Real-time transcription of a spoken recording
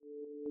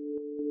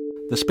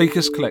The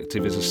Speakers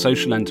Collective is a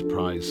social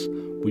enterprise.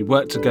 We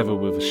work together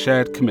with a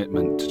shared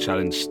commitment to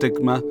challenge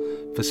stigma,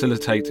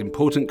 facilitate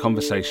important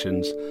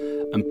conversations,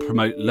 and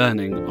promote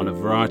learning on a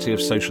variety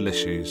of social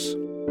issues.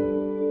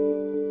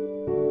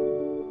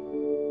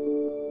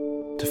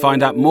 To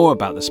find out more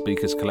about the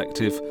Speakers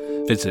Collective,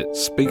 visit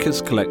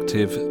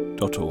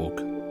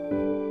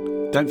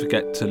speakerscollective.org. Don't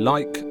forget to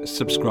like,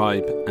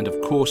 subscribe, and of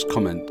course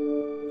comment.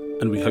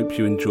 And we hope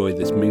you enjoy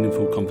this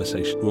meaningful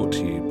conversation brought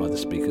to you by the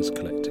Speakers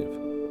Collective.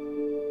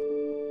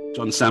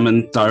 John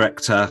Salmon,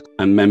 Director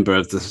and member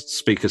of the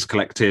Speakers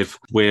Collective.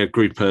 We're a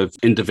group of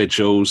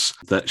individuals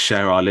that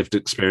share our lived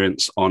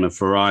experience on a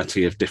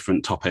variety of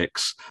different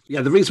topics.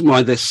 The reason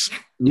why this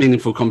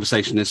meaningful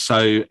conversation is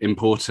so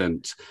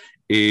important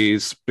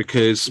is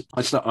because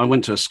I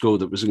went to a school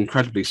that was an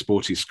incredibly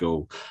sporty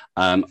school.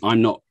 I'm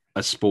not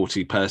a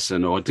sporty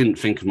person, or I didn't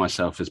think of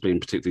myself as being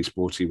particularly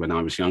sporty when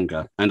I was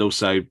younger. And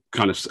also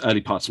kind of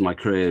early parts of my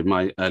career,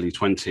 my early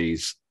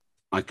 20s,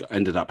 I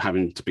ended up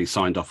having to be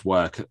signed off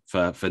work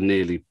for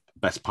nearly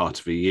best part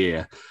of a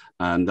year.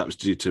 And that was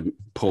due to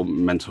poor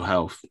mental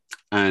health.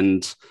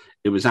 And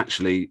it was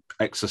actually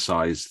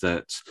exercise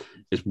that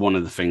is one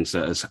of the things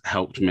that has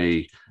helped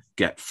me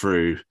get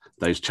through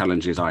those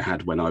challenges I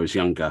had when I was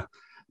younger.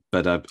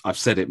 But I've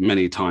said it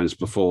many times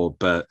before,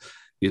 but,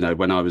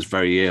 when I was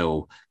very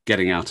ill,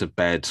 getting out of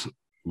bed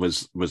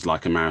was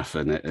like a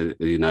marathon,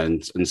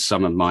 and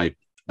some of my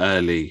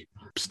early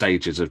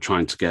stages of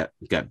trying to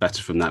get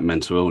better from that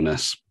mental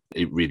illness,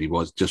 it really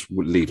was just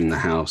leaving the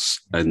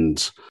house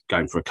and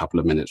going for a couple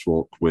of minutes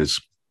walk was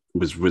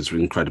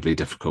incredibly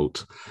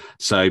difficult.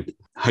 So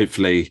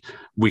hopefully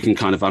we can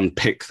kind of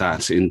unpick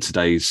that in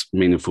today's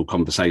meaningful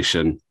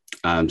conversation.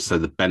 So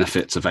the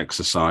benefits of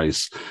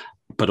exercise,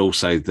 but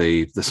also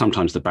the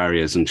sometimes the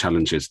barriers and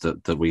challenges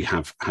that we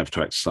have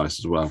to exercise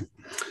as well.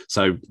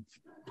 So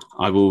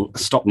I will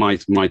stop my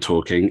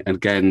talking. And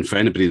again, for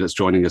anybody that's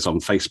joining us on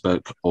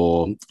Facebook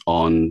or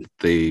on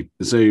the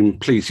Zoom,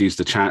 please use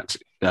the chat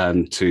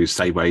to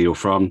say where you're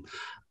from.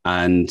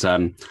 And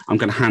I'm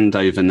going to hand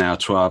over now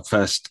to our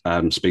first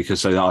speaker.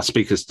 So our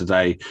speakers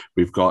today,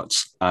 we've got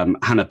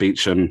Hannah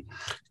Beecham,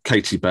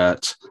 Katie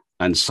Burt,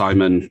 and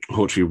Simon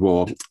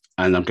Hawtrey-Waugh.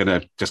 And I'm going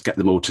to just get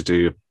them all to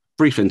do a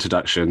brief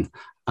introduction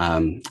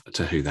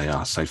to who they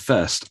are. So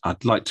first,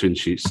 I'd like to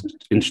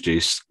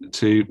introduce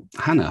to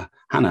Hannah.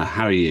 Hannah,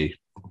 how are you?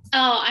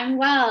 Oh, I'm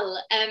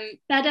well.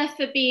 Better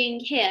for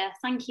being here.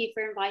 Thank you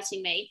for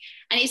inviting me.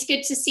 And it's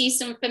good to see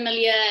some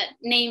familiar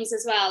names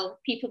as well,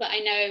 people that I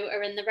know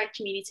are in the Red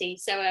community.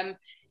 So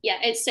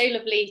it's so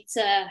lovely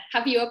to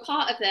have you a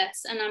part of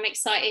this. And I'm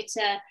excited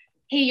to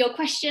hear your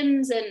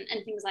questions and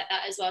things like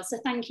that as well. So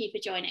thank you for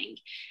joining.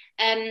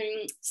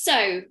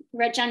 So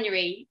Red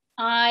January,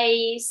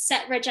 I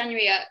set Red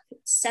January up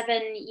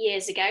 7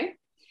 years ago.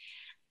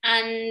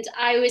 And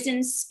I was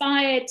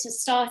inspired to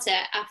start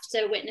it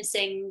after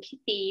witnessing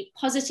the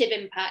positive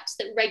impact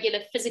that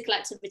regular physical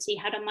activity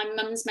had on my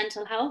mum's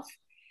mental health.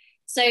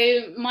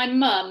 So my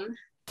mum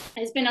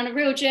has been on a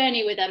real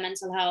journey with her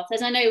mental health,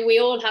 as I know we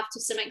all have to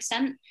some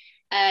extent.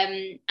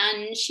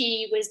 And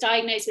she was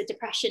diagnosed with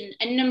depression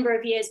a number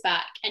of years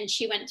back, and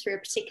she went through a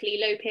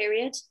particularly low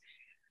period.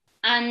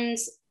 And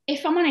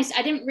if I'm honest,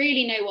 I didn't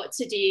really know what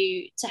to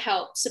do to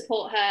help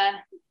support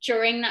her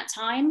during that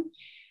time.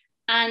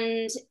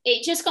 And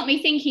it just got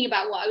me thinking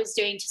about what I was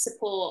doing to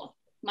support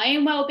my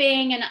own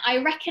well-being. And I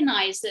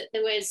recognized that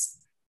there was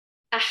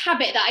a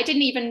habit that I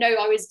didn't even know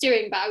I was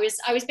doing, but I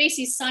was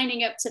basically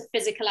signing up to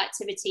physical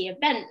activity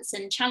events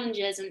and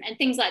challenges and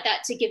things like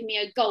that to give me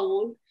a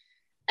goal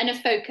and a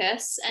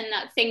focus and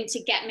that thing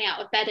to get me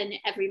out of bed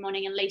every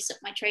morning and lace up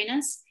my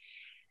trainers.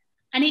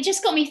 And it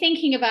just got me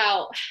thinking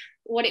about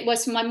what it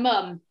was for my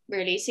mum,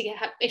 really,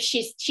 if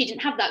she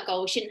didn't have that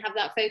goal, she didn't have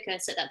that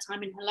focus at that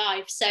time in her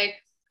life. So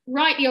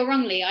rightly or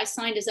wrongly, I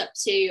signed us up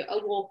to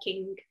a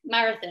walking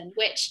marathon,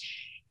 which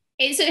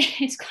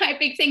it's quite a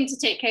big thing to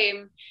take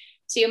home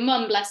to your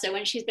mum, bless her,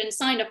 when she's been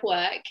signed off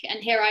work. And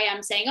here I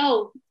am saying,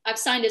 oh, I've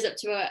signed us up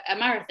to a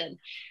marathon.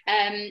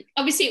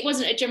 Obviously, it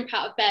wasn't a jump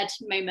out of bed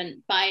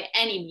moment by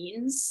any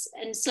means.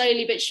 And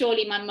slowly but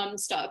surely, my mum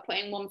started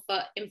putting one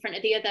foot in front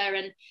of the other.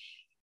 And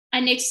I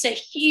noticed a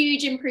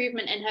huge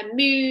improvement in her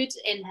mood,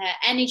 in her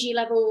energy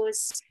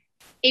levels.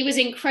 It was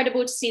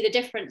incredible to see the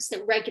difference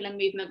that regular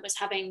movement was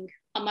having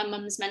on my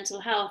mum's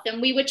mental health.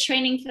 And we were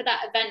training for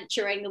that event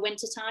during the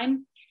winter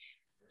time.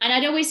 And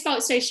I'd always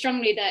felt so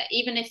strongly that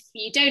even if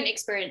you don't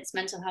experience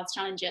mental health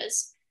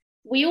challenges,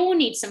 we all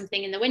need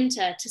something in the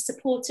winter to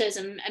support us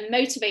and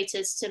motivate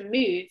us to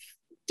move.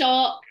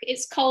 Dark,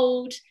 it's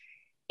cold,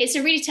 it's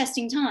a really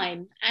testing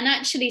time. And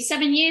actually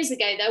 7 years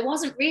ago, there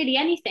wasn't really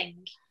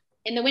anything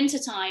in the winter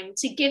time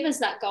to give us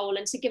that goal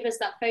and to give us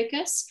that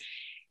focus.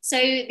 So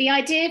the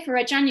idea for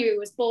Red January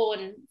was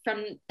born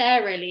from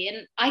there, really.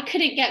 And I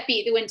couldn't get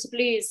Beat the Winter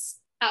Blues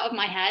out of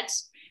my head,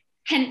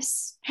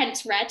 hence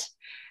Red.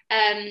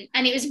 And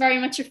it was very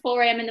much a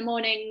 4 a.m. in the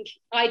morning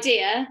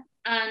idea.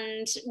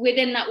 And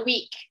within that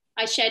week,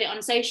 I shared it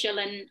on social,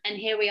 and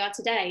here we are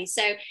today.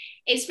 So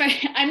it's very,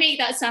 I make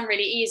that sound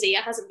really easy.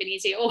 It hasn't been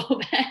easy at all,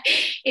 but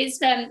it's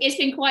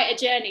been quite a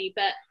journey,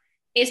 but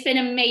it's been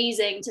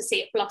amazing to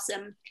see it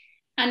blossom.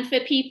 And for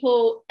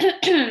people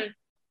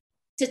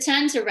to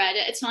turn to Red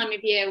at a time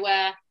of year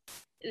where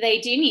they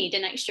do need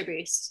an extra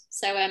boost.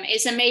 So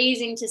it's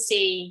amazing to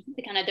see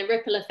the kind of the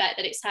ripple effect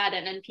that it's had,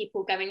 and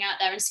people going out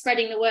there and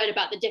spreading the word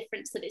about the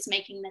difference that it's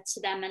making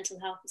to their mental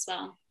health as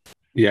well.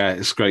 Yeah,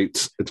 it's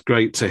great. It's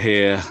great to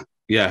hear,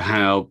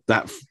 how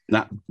that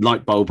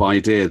light bulb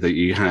idea that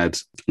you had,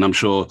 and I'm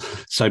sure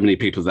so many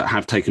people that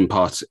have taken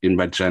part in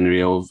Red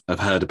January or have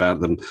heard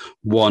about them.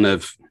 One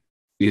of,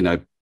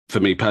 for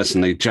me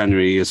personally,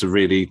 January is a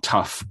really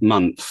tough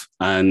month.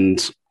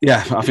 And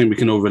I think we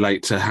can all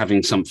relate to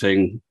having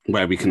something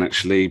where we can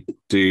actually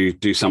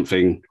do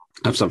something,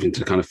 have something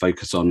to kind of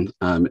focus on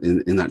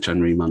in that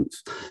January month.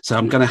 So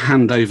I'm going to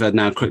hand over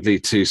now quickly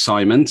to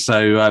Simon.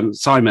 So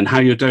Simon, how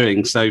you're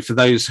doing? So for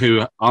those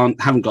who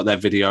haven't got their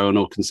video on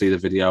or can see the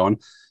video on,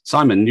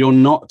 Simon, you're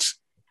not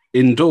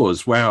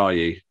indoors. Where are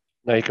you?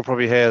 No, you can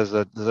probably hear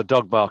there's a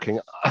dog barking.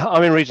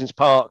 I'm in Regent's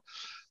Park.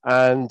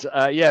 And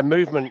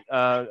movement.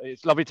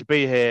 It's lovely to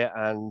be here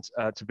and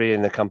to be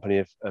in the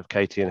company of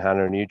Katie and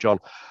Hannah and you, John.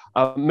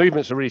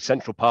 Movement's a really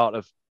central part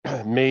of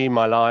me,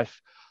 my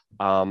life,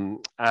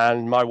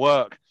 and my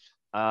work.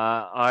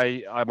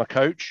 I'm a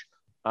coach.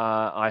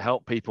 I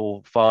help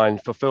people find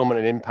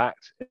fulfillment and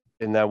impact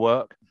in their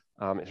work.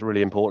 It's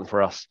really important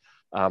for us,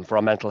 for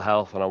our mental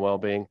health and our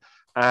well-being.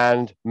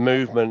 And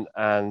movement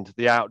and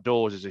the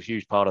outdoors is a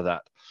huge part of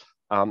that.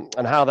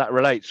 And how that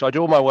relates. So I do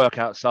all my work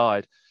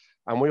outside.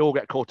 And we all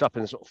get caught up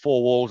in the sort of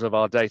four walls of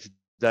our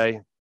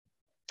day-to-day.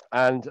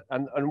 And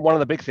one of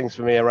the big things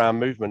for me around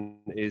movement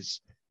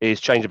is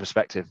change of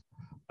perspective.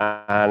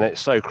 And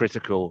it's so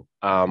critical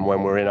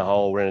when we're in a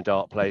hole, we're in a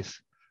dark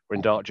place, we're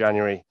in dark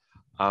January,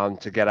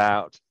 to get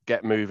out,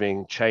 get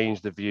moving, change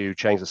the view,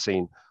 change the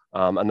scene.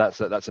 And that's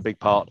a big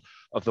part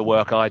of the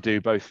work I do,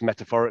 both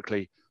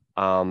metaphorically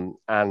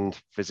and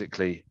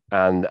physically.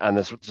 And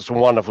there's some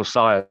wonderful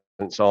science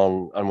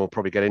on, and we'll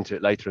probably get into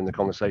it later in the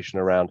conversation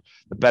around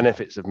the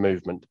benefits of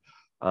movement.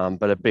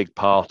 But a big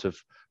part of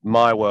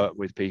my work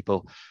with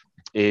people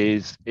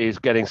is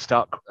getting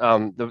stuck.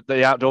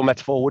 The outdoor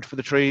metaphor, wood for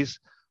the trees,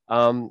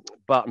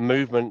 but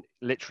movement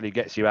literally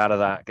gets you out of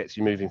that, gets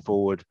you moving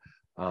forward,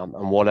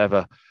 and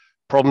whatever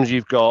problems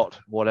you've got,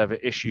 whatever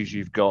issues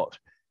you've got,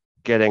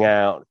 getting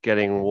out,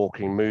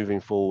 walking, moving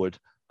forward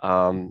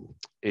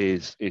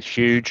is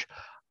huge.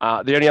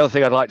 The only other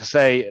thing I'd like to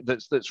say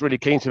that's really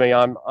keen to me,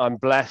 I'm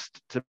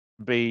blessed to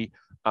be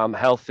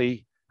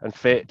healthy and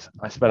fit.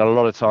 I spend a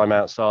lot of time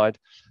outside,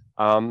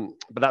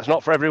 but that's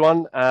not for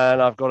everyone.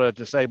 And I've got a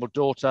disabled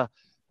daughter,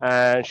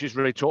 and she's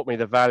really taught me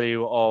the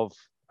value of,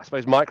 I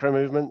suppose, micro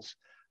movements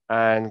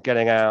and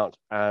getting out.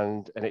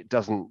 And it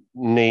doesn't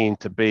need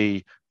to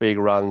be big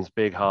runs,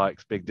 big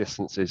hikes, big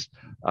distances,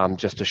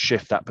 just to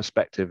shift that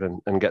perspective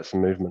and get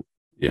some movement.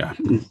 Yeah,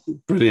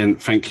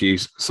 brilliant. Thank you,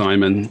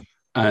 Simon.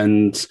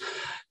 And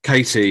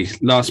Katie,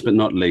 last but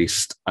not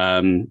least,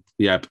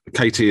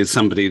 Katie is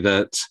somebody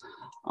that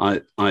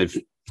I've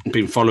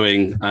been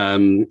following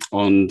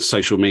on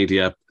social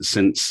media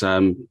since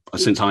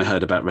I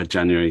heard about Red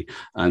January,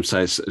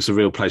 so it's a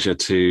real pleasure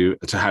to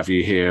have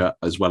you here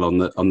as well on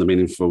the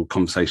meaningful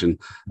conversation,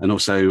 and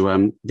also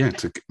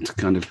to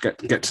kind of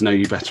get to know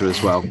you better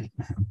as well.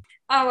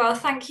 Oh well,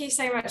 thank you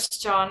so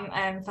much, John,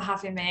 for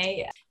having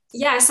me.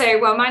 Yeah, so,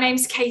 well, my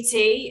name's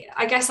Katie.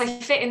 I guess I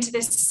fit into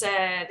this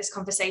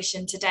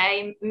conversation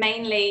today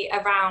mainly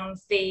around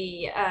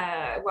the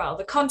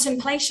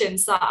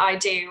contemplations that I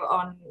do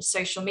on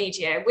social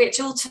media, which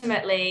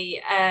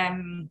ultimately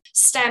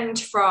stemmed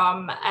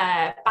from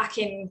back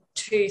in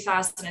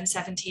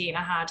 2017.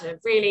 I had a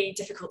really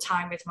difficult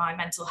time with my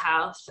mental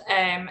health.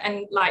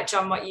 And like,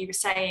 John, what you were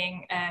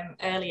saying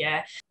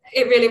earlier,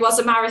 it really was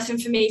a marathon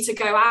for me to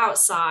go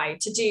outside,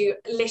 to do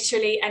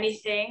literally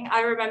anything.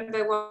 I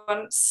remember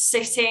once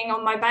sitting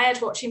on my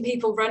bed watching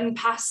people run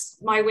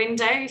past my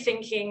window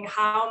thinking,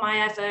 how am I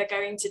ever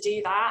going to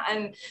do that?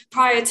 And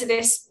prior to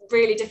this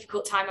really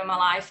difficult time in my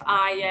life,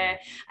 I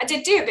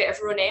did do a bit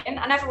of running.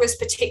 I never was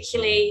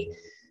particularly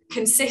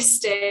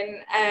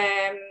consistent,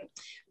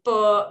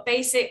 but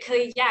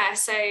basically,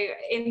 so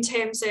in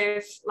terms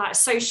of like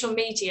social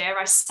media,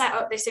 I set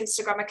up this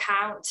Instagram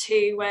account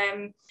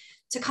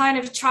to kind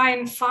of try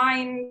and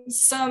find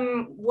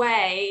some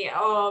way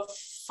of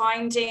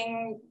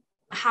finding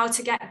how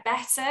to get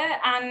better.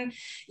 And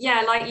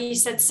like you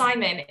said,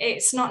 Simon,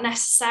 it's not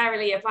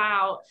necessarily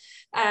about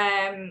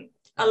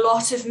a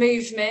lot of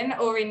movement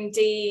or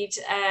indeed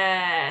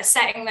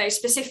setting those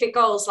specific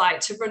goals,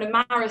 like to run a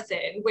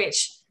marathon,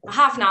 which I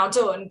have now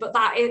done, but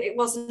that it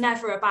was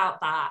never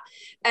about that.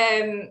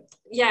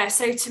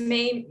 So to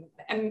me,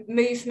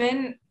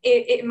 movement,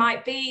 it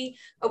might be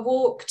a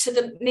walk to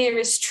the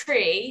nearest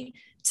tree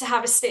to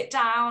have a sit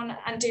down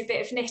and do a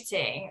bit of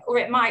knitting, or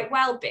it might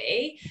well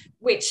be,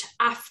 which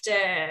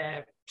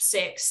after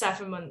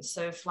 6-7 months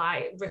of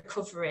like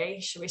recovery,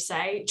 shall we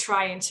say,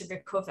 trying to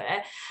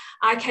recover,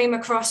 I came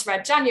across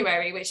Red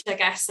January, which I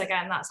guess,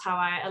 again, that's how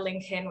I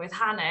link in with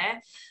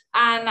Hannah.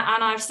 And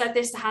I've said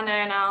this to Hannah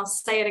and I'll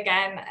say it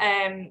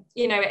again,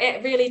 you know,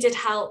 it really did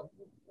help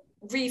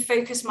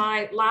refocus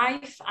my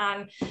life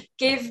and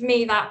give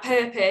me that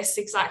purpose,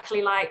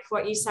 exactly like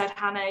what you said,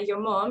 Hannah, your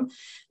mum.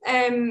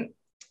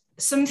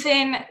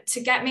 Something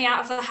to get me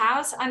out of the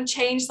house and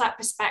change that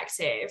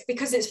perspective,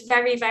 because it's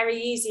very, very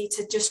easy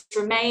to just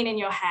remain in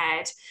your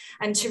head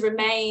and to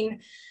remain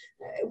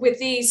with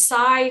these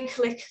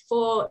cyclic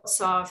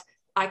thoughts of,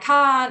 I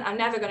can't, I'm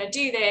never going to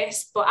do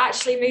this. But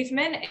actually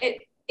movement,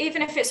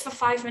 even if it's for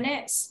 5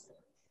 minutes,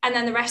 and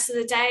then the rest of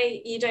the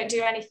day you don't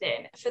do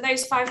anything, for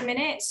those 5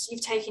 minutes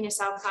you've taken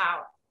yourself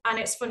out. And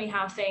it's funny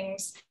how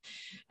things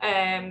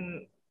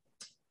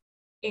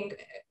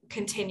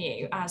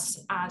continue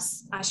as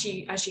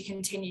you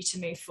continue to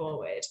move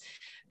forward.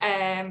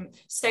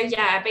 So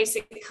yeah,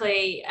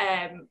 basically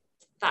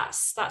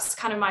that's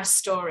kind of my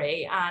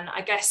story. And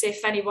I guess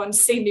if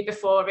anyone's seen me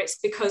before, it's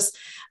because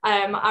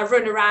I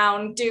run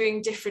around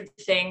doing different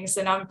things,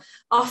 and I'm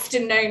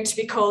often known to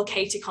be called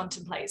Katie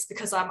Contemplates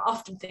because I'm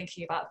often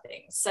thinking about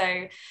things.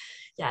 So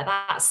yeah,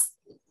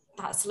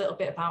 that's a little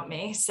bit about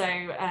me. So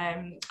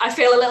I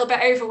feel a little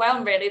bit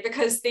overwhelmed, really,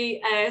 because the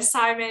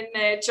Simon,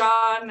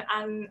 John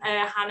and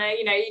Hannah,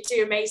 you know, you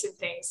do amazing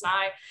things,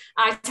 and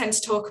I tend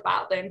to talk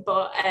about them,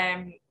 but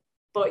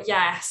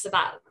yeah, so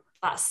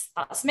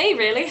that's me,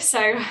 really.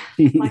 So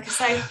like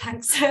I say,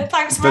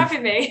 thanks for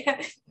having me.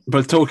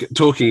 But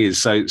talking is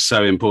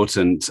so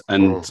important,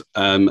 and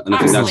I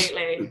think that's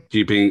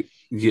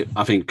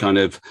I think kind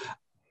of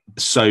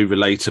so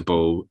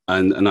relatable,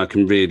 and I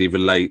can really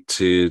relate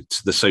to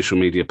the social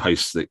media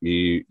posts that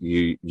you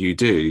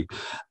do,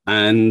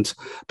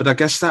 but I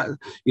guess that,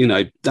 you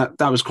know,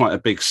 that was quite a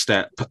big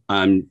step.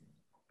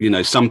 You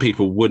know, some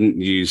people wouldn't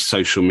use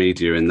social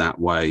media in that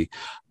way.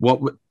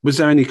 Was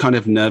there any kind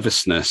of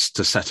nervousness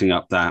to setting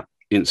up that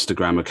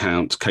Instagram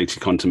account, Katie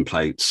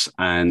Contemplates,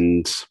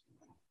 and,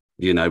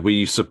 you know, were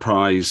you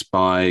surprised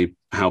by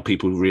how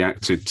people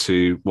reacted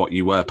to what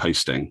you were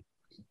posting?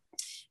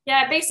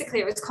 Yeah, basically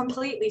it was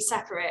completely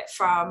separate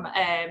from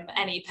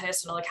any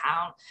personal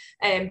account,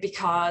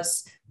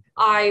 because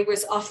I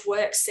was off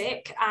work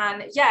sick,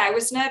 and yeah, I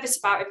was nervous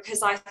about it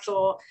because I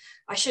thought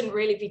I shouldn't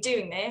really be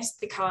doing this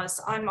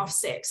because I'm off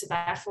sick, so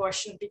therefore I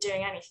shouldn't be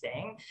doing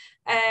anything.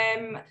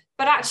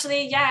 But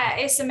actually, yeah,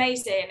 it's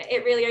amazing.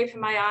 It really opened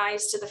my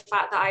eyes to the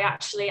fact that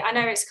I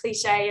know it's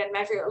cliche and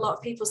a lot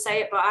of people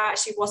say it, but I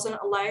actually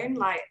wasn't alone.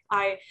 Like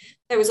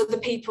there was other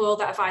people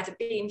that have either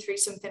been through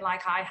something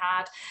like I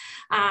had.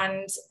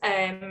 And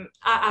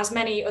as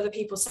many other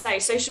people say,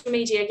 social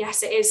media,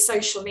 yes, it is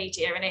social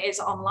media and it is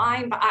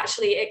online, but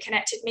actually it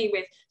connected me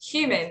with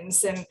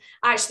humans, and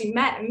I actually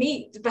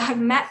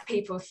met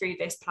people through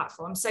this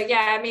platform. So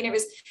yeah, I mean, it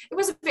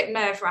was a bit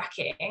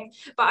nerve-wracking,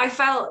 but I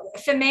felt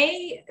for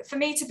me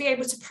to be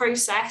able to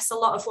process a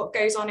lot of what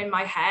goes on in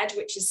my head,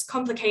 which is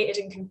complicated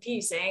and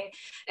confusing,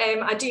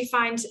 I do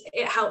find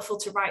it helpful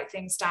to write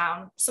things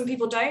down. Some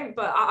people don't,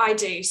 but I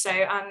do. So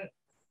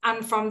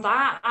and from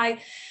that, I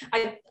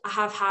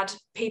have had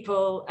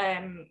people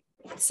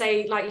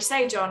say, like you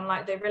say, John,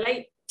 like they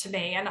relate to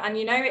me, and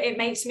you know, it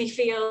makes me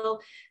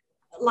feel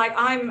like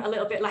I'm a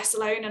little bit less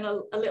alone and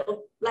a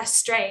little less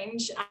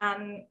strange,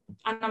 and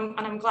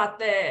I'm glad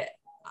that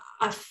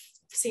I've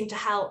seemed to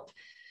help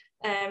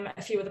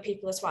a few other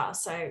people as well.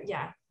 So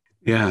yeah,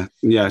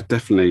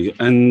 definitely.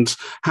 And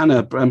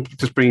Hannah,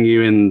 just bring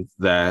you in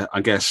there,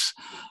 I guess.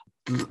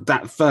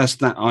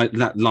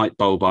 That light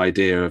bulb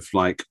idea of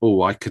like,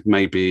 oh, I could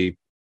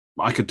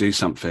do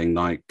something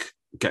like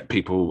get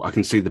people, I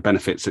can see the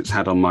benefits it's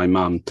had on my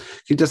mum.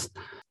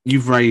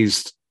 You've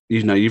raised,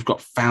 you know, you've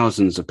got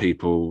thousands of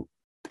people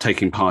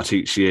taking part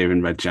each year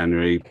in Red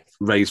January,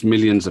 raised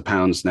millions of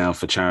pounds now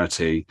for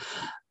charity.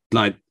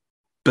 Like,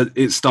 but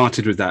it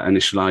started with that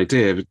initial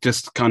idea.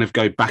 Just kind of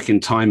go back in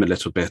time a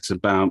little bit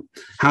about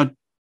how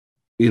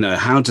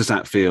does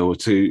that feel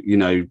to, you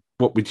know,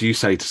 what would you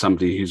say to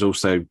somebody who's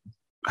also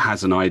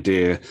has an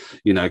idea,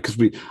 you know, because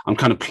I'm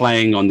kind of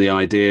playing on the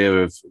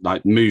idea of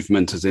like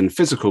movement as in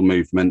physical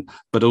movement,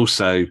 but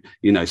also,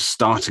 you know,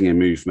 starting a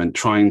movement,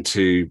 trying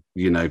to,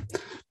 you know,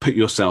 put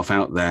yourself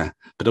out there,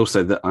 but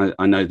also that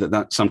I know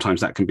that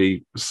sometimes that can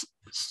be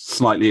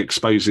slightly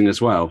exposing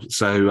as well.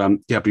 So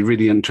I'd be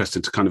really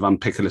interested to kind of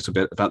unpick a little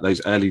bit about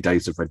those early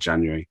days of Red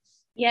January.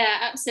 Yeah,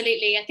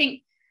 absolutely. I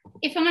think,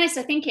 if I'm honest,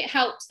 I think it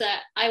helped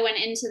that I went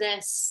into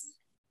this,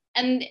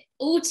 and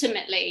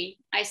ultimately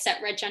I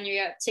set Red January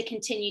up to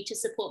continue to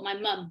support my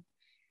mum.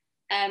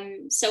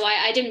 So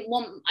I didn't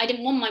want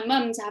my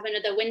mum to have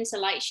another winter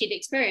like she'd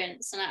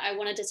experienced, and I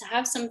wanted her to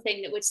have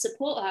something that would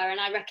support her. And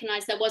I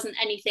recognised there wasn't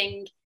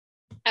anything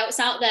else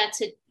out there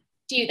to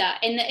do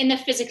that in the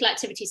physical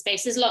activity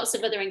space. There's lots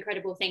of other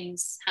incredible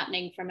things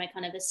happening from a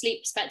kind of a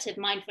sleep perspective,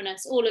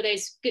 mindfulness, all of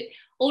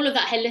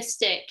that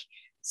holistic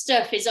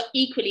stuff is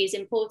equally as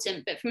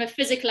important. But from a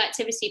physical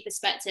activity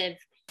perspective,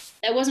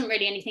 there wasn't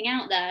really anything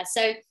out there.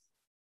 So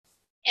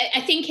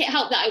I think it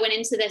helped that I went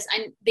into this,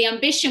 and the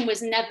ambition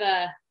was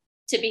never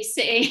to be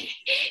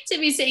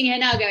sitting here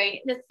now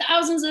going, there's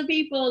thousands of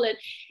people, and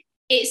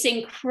it's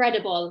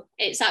incredible.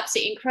 It's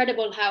absolutely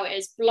incredible how it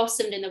has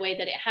blossomed in the way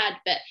that it had.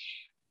 But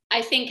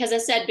I think, as I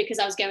said, because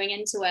I was going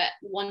into it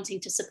wanting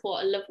to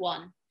support a loved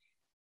one,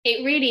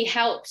 it really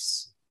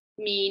helps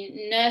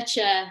me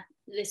nurture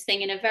this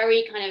thing in a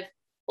very kind of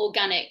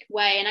organic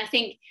way. And I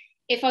think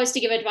if I was to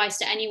give advice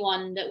to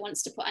anyone that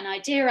wants to put an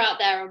idea out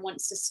there and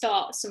wants to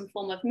start some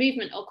form of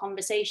movement or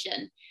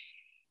conversation,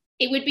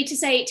 it would be to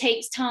say it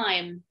takes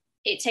time.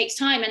 It takes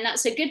time, and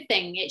that's a good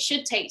thing. It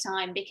should take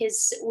time,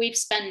 because we've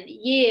spent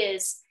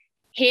years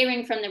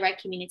hearing from the Red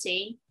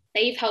community.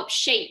 They've helped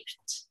shape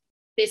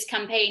this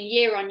campaign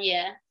year on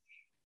year.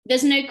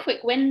 There's no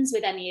quick wins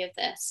with any of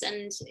this,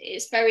 and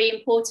it's very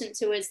important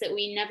to us that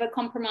we never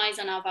compromise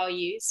on our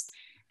values.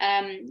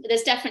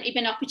 There's definitely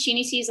been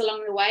opportunities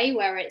along the way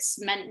where it's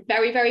meant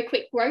very, very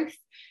quick growth.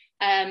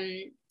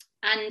 And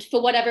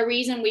for whatever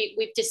reason,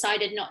 we've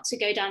decided not to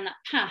go down that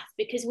path,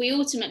 because we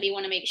ultimately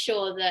want to make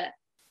sure that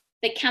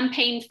the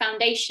campaign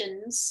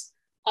foundations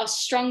are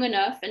strong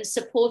enough and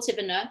supportive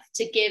enough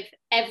to give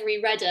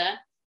every Redder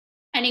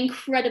an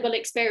incredible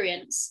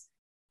experience.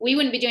 We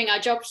wouldn't be doing our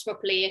jobs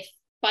properly if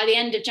by the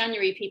end of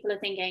January, people are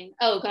thinking,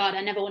 oh God,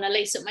 I never want to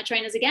lace up my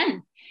trainers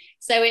again.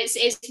 So it's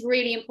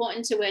really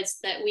important to us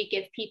that we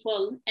give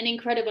people an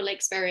incredible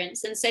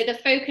experience. And so the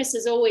focus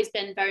has always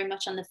been very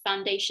much on the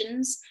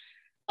foundations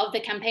of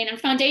the campaign.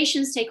 And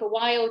foundations take a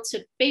while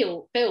to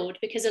build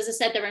because, as I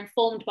said, they're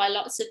informed by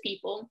lots of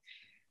people.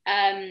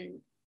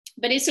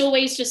 But it's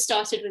always just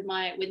started with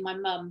my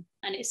mum,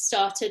 and it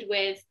started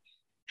with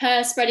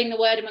her spreading the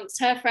word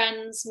amongst her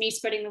friends, me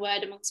spreading the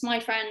word amongst my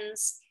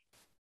friends.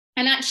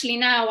 And actually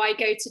now I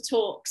go to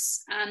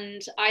talks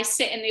and I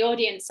sit in the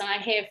audience and I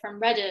hear from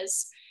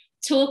Redders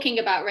talking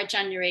about Red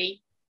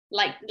January,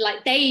 like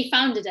they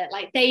founded it,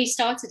 like they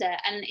started it.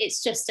 And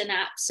it's just an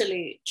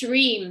absolute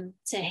dream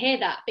to hear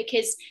that,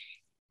 because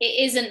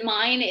it isn't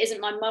mine, it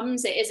isn't my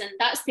mum's,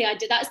 that's the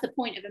idea, that's the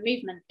point of a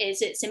movement,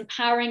 is it's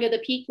empowering other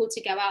people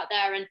to go out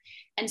there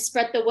and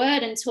spread the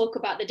word and talk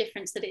about the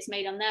difference that it's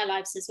made on their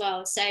lives as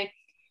well. So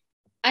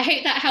I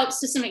hope that helps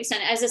to some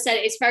extent. As I said,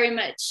 it's very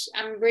much,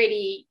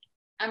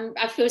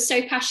 I feel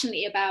so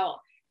passionately about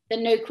the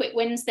no quick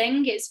wins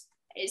thing. It's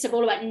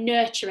all about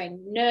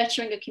nurturing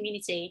a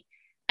community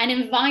and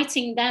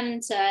inviting them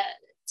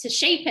to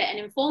shape it and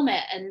inform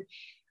it. And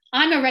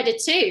I'm a Redder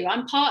too.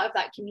 I'm part of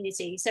that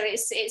community. So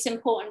it's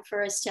important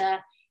for us to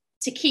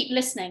keep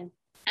listening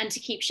and to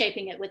keep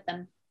shaping it with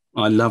them.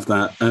 I love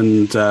that.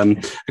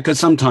 And because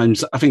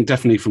sometimes I think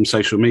definitely from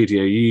social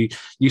media,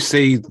 you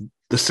see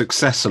the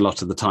success a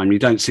lot of the time. You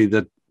don't see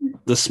the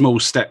small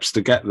steps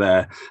to get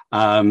there.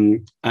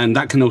 And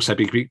that can also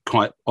be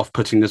quite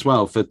off-putting as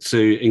well,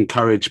 to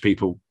encourage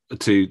people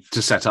to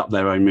set up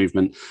their own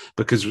movement,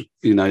 because,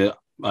 you know,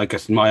 I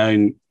guess my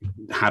own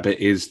habit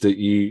is that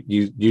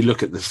you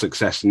look at the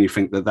success and you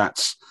think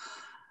that's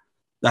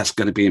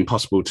going to be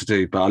impossible to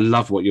do. But I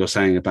love what you're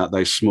saying about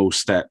those small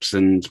steps,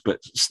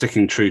 but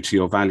sticking true to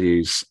your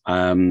values.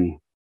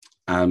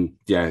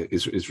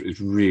 Is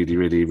really,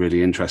 really,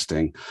 really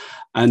interesting.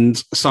 And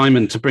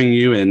Simon, to bring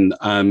you in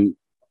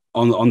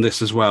on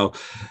this as well,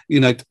 you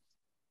know,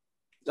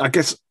 I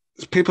guess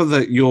people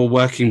that you're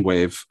working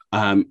with,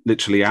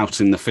 literally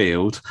out in the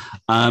field,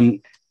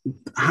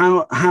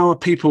 how are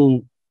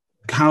people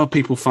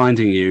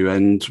finding you,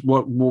 and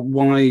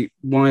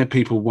why are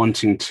people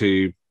wanting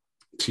to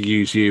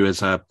use you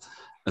as a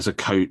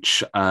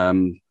coach?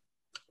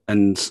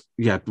 And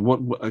yeah,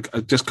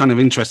 just kind of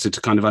interested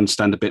to kind of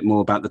understand a bit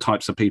more about the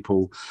types of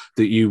people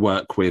that you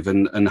work with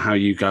and how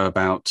you go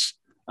about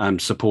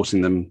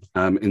supporting them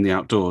in the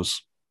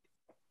outdoors.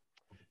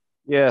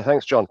 Yeah,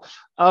 thanks, John.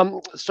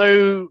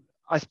 So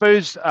I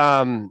suppose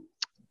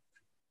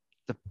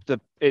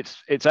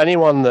it's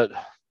anyone that,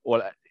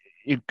 well,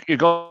 you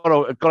got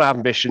to have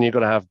ambition, you've got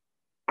to have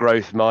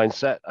growth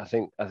mindset. I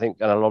think, and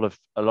a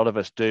lot of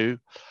us do.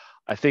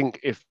 I think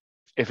if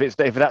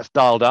that's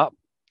dialed up,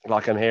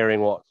 like I'm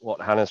hearing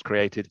what Hannah's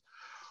created,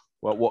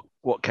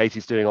 what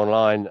Katie's doing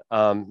online,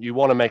 you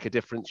want to make a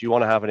difference, you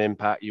want to have an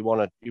impact, you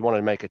want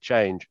to make a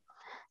change.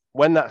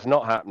 When that's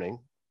not happening,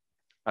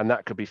 and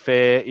that could be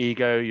fear,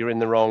 ego, you're in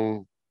the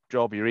wrong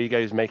job, your ego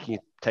is making you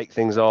take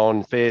things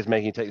on, fear is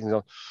making you take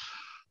things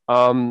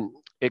on.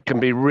 It can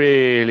be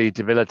really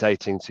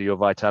debilitating to your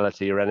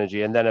vitality, your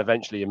energy, and then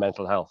eventually your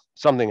mental health.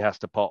 Something has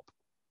to pop.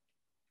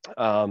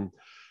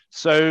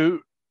 So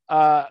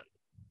for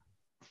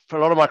a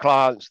lot of my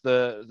clients,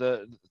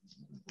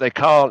 they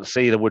can't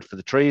see the wood for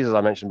the trees, as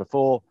I mentioned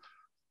before.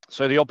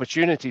 So the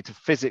opportunity to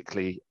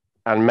physically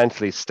and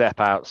mentally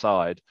step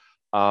outside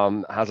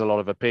has a lot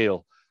of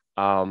appeal.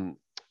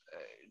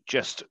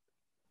 Just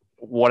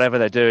whatever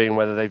they're doing,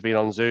 whether they've been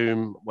on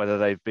Zoom, whether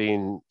they've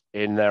been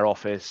in their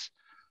office,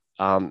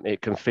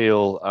 it can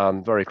feel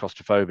very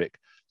claustrophobic.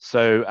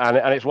 So, and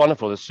it's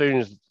wonderful. As soon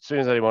as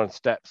anyone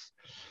steps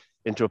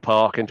into a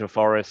park, into a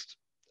forest,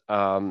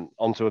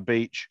 onto a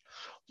beach,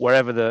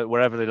 wherever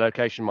the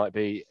location might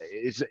be,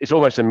 it's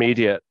almost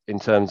immediate in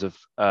terms of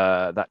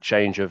that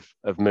change of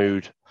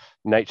mood.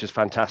 Nature's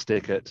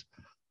fantastic at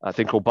a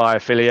thing called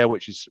biophilia,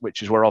 which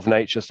is we're of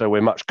nature, so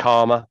we're much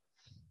calmer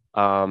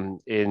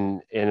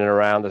in and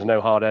around. There's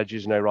no hard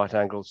edges, no right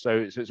angles, so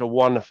it's a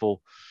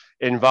wonderful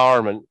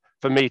environment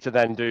for me to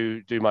then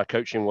do my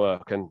coaching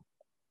work, and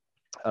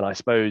I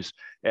suppose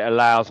it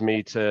allows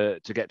me to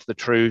get to the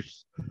truth,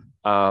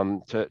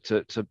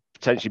 to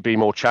potentially be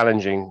more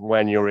challenging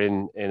when you're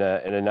in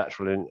a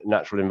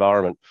natural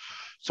environment.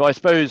 So I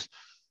suppose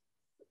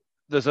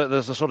there's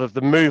a sort of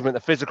the movement, the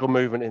physical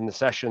movement in the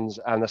sessions,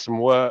 and there's some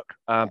work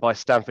by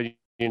Stanford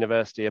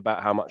University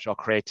about how much our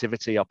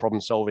creativity, our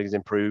problem solving is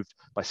improved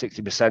by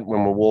 60%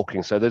 when we're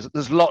walking. So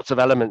there's lots of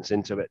elements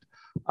into it,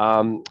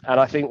 and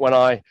I think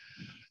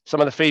some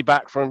of the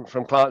feedback from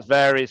clients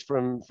varies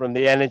from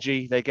the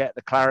energy they get,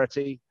 the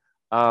clarity.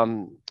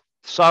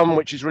 Some,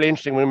 which is really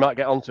interesting, we might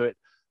get onto it.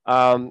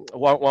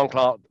 One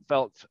client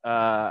felt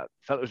it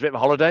was a bit of a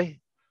holiday.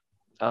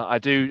 I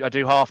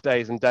do half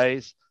days and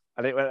days,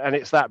 and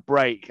it's that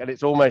break, and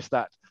it's almost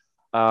that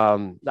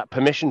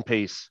permission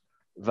piece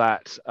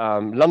that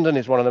London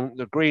is one of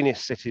the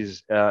greenest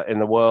cities in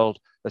the world.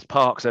 There's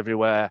parks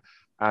everywhere,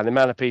 and the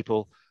amount of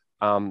people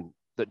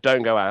that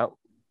don't go out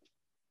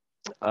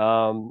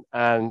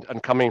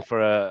and coming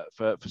for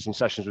some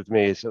sessions with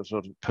me is sort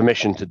of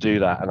permission to do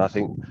that. And I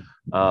think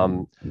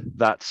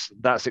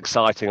that's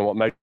exciting and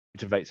what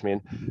motivates me,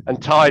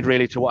 and tied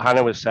really to what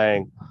Hannah was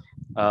saying,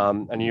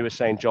 and you were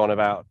saying, John,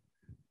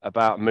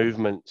 about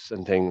movements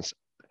and things.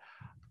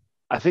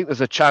 I think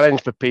there's a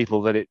challenge for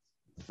people that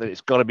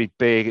it's got to be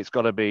big, it's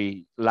got to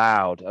be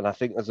loud, and I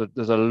think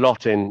there's a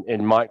lot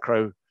in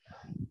micro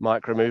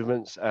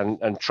movements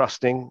and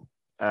trusting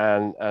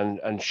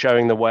and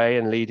showing the way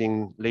and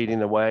leading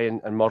the way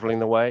and modeling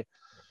the way.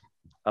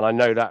 And I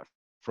know that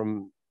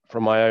from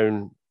my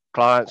own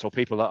clients or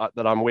people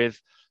that I'm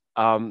with.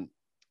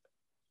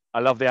 I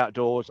love the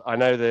outdoors. I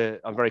know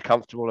I'm very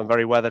comfortable and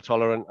very weather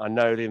tolerant. I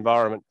know the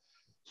environment,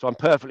 so I'm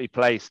perfectly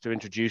placed to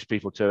introduce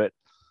people to it.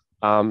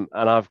 And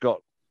I've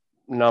got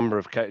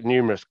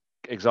numerous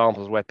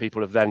examples where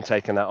people have then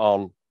taken that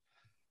on.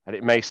 And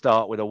it may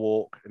start with a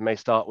walk. It may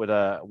start with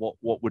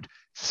what would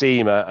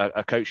seem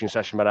a coaching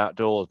session but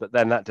outdoors, but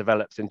then that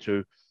develops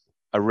into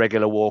a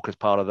regular walk as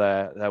part of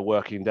their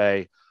working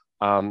day.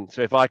 So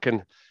if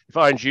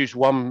I introduce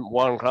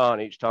one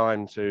client each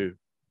time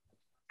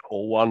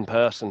or one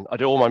person, I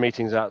do all my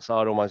meetings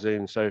outside, all my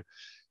Zooms. So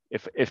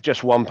if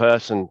just one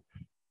person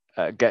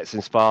gets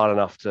inspired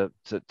enough to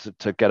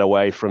get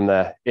away from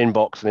their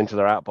inbox and into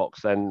their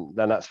outbox, then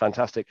that's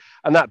fantastic.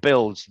 And that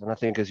builds. And I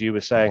think, as you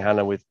were saying,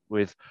 Hannah,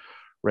 with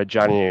Red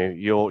January,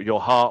 your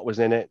heart was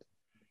in it.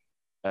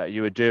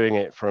 You were doing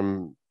it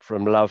from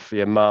love for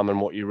your mum and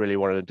what you really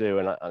wanted to do,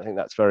 and I think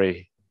that's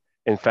very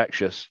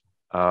infectious.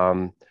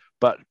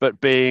 But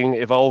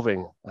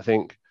evolving, I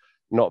think,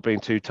 not being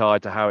too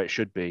tied to how it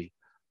should be,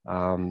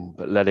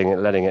 but letting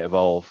it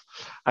evolve.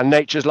 And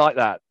nature's like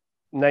that.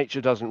 Nature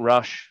doesn't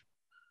rush.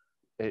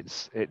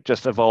 It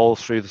just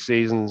evolves through the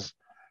seasons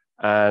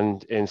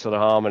and in sort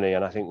of harmony.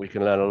 And I think we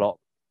can learn a lot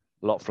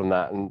from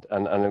that,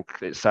 and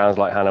it sounds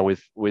like, Hannah,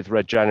 with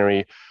Red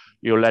January,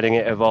 you're letting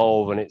it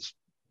evolve and it's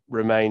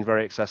remained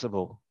very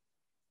accessible.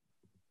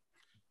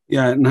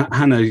 Yeah, and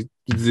Hannah,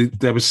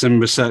 there was some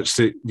research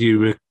that you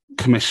were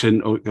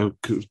commissioned or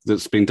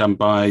that's been done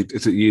by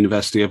the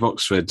University of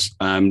Oxford,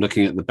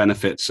 looking at the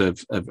benefits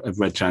of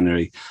Red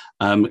January.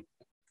 Are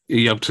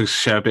you able to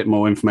share a bit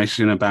more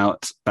information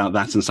about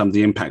that and some of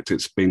the impact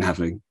it's been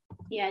having?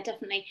 Yeah,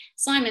 definitely.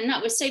 Simon,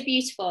 that was so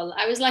beautiful.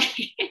 I was like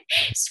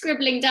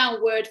scribbling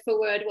down word for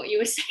word what you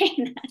were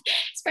saying.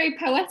 It's very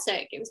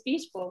poetic. It was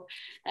beautiful.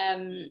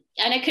 And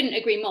I couldn't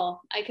agree more.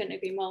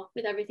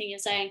 With everything you're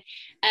saying.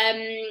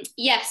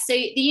 Yes, so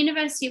the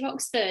University of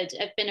Oxford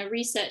have been a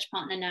research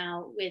partner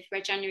now with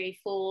Red January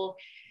for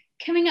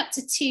coming up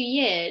to 2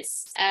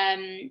 years.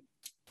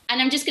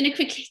 And I'm just going to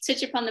quickly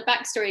touch upon the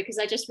backstory because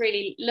I just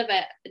really love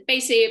it.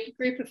 Basically, a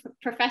group of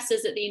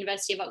professors at the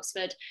University of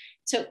Oxford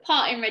took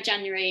part in Red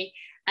January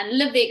and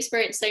loved the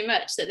experience so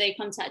much that they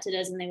contacted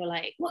us and they were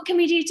like, what can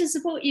we do to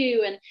support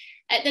you? And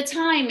at the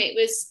time, it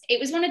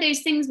was one of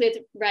those things with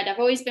Red. I've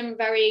always been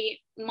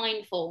very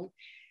mindful,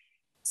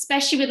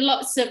 especially with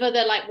lots of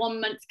other like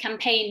 1 month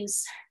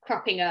campaigns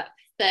cropping up,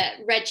 that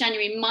Red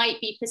January might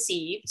be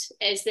perceived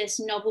as this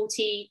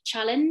novelty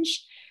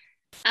challenge.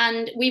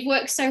 And we've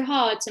worked so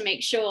hard to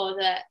make sure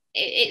that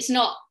it's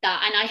not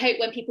that. And I hope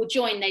when people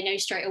join, they know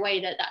straight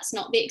away that that's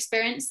not the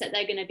experience that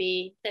they're going to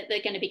be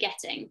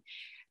getting.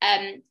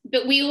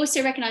 But we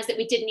also recognize that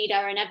we did need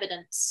our own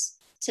evidence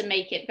to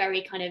make it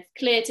very kind of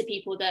clear to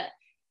people that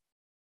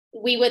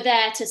we were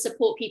there to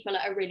support people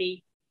at a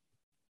really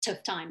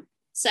tough time.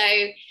 So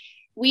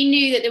we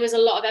knew that there was a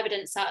lot of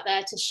evidence out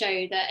there to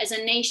show that as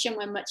a nation,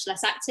 we're much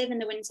less active in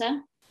the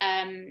winter.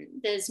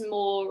 There's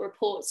more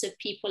reports of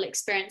people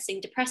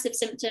experiencing depressive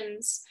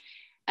symptoms,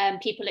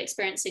 people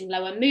experiencing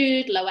lower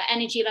mood, lower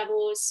energy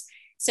levels.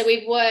 So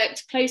we've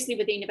worked closely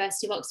with the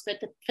University of Oxford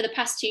for the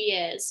past 2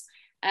 years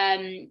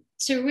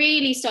to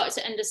really start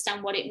to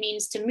understand what it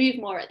means to move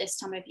more at this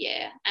time of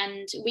year.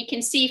 And we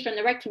can see from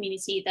the Red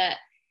community that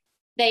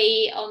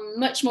they are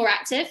much more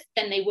active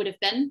than they would have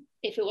been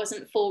if it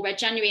wasn't for Red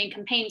January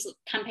and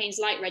campaigns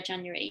like Red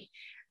January.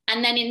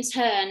 And then in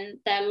turn,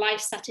 their life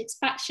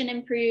satisfaction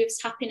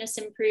improves, happiness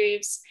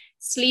improves,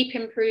 sleep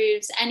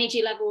improves,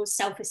 energy levels,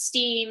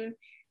 self-esteem.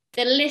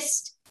 The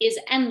list is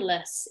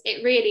endless.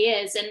 It really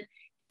is. And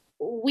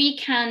we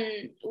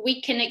can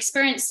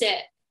experience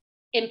it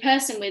in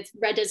person with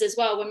Redders as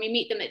well when we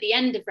meet them at the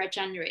end of Red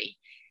January.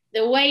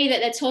 The way that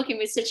they're talking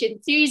with such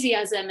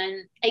enthusiasm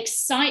and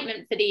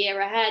excitement for the year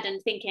ahead,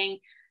 and thinking,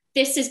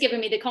 this has given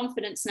me the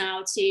confidence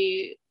now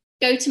to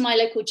go to my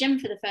local gym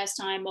for the first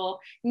time, or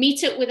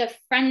meet up with a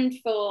friend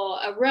for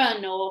a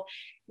run, or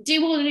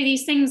do all of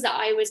these things that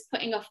I was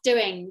putting off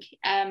doing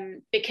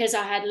because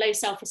I had low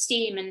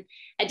self-esteem and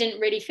I didn't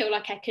really feel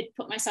like I could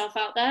put myself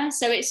out there.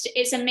 So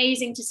it's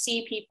amazing to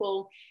see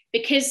people,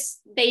 because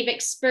they've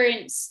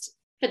experienced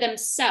for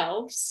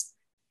themselves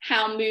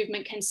how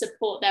movement can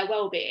support their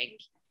well-being,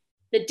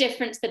 the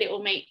difference that it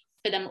will make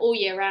for them all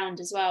year round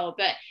as well.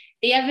 But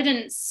the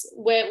evidence,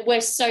 we're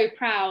so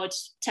proud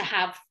to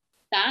have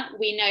that.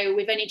 We know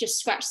we've only just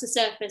scratched the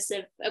surface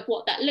of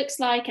what that looks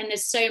like, and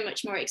there's so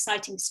much more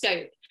exciting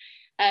scope.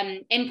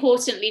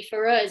 Importantly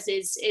for us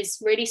is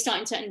really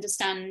starting to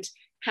understand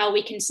how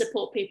we can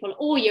support people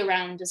all year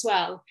round as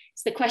well.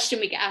 It's the question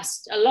we get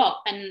asked a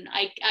lot, and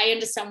I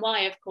understand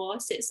why, of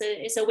course. It's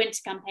a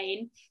winter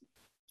campaign.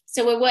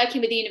 So we're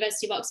working with the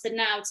University of Oxford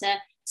now to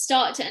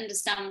start to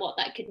understand what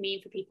that could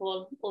mean for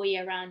people all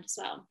year round as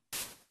well.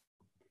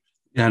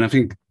 Yeah, and I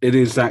think it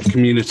is that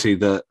community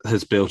that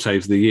has built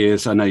over the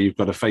years. I know you've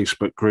got a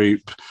Facebook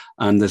group,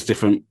 and there's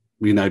different,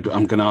 I'm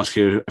going to ask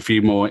you a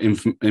few more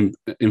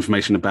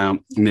information about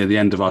near the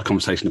end of our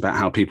conversation about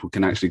how people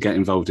can actually get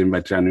involved in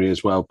Red January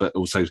as well, but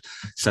also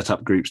set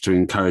up groups to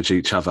encourage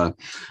each other.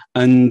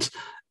 And,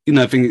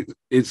 I think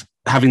it's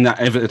having that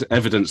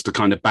evidence to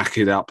kind of back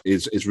it up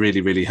is really,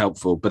 really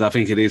helpful. But I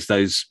think it is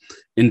those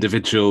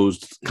individuals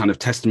kind of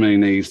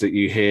testimonies that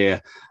you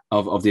hear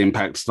of the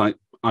impacts. Like,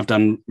 I've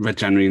done Red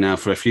January now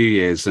for a few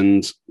years,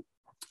 and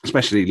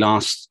especially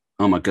last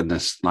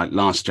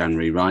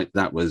January, right?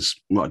 That was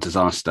what a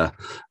disaster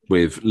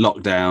with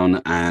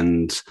lockdown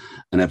and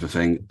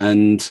everything.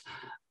 And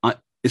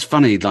it's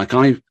funny, like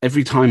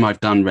every time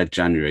I've done Red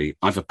January,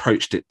 I've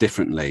approached it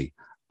differently.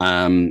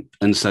 And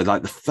so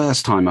like the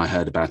first time I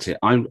heard about it,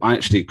 I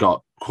actually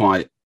got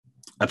quite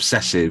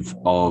obsessive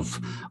of,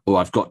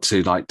 I've got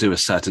to like do a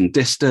certain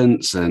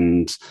distance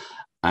and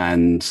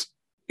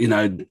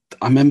I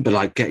remember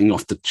like getting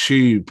off the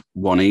tube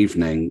one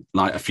evening,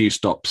 like a few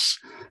stops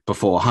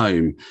before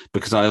home,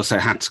 because I also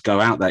had to go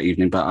out that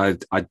evening, but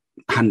I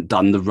hadn't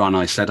done the run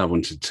I said I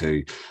wanted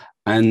to.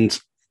 And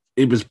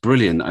it was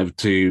brilliant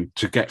to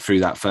get through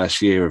that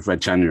first year of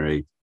Red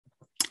January,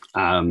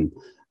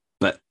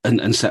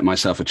 and set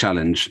myself a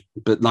challenge.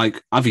 But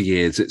like other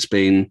years, it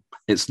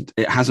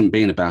hasn't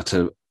been about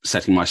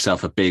setting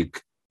myself a big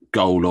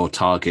goal or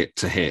target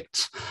to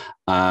hit.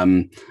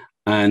 And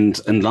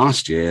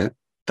last year,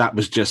 that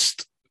was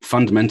just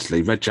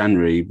fundamentally, Red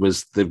January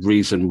was the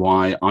reason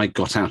why I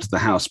got out of the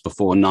house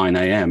before 9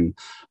 a.m.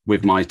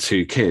 with my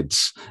two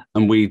kids.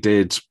 And we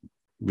did,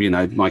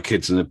 my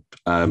kids are,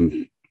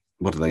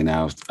 what are they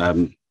now?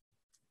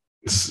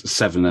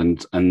 7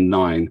 and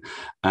 9.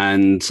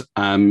 And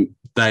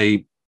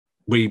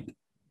we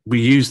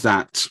used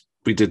that.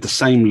 We did the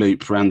same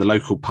loop around the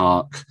local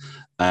park.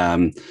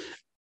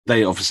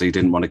 They obviously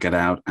didn't want to get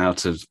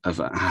out of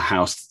a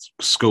house.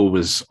 School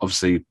was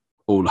obviously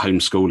all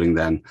homeschooling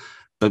then,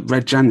 but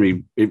Red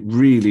January, it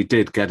really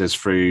did get us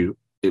through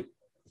it.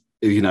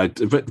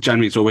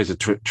 January is always a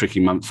tricky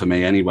month for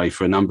me anyway,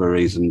 for a number of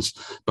reasons,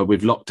 but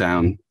with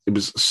lockdown, it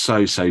was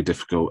so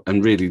difficult.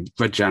 And really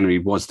Red January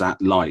was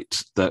that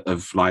light that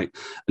of like,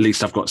 at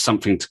least I've got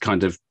something to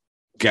kind of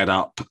get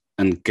up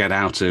and get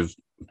out of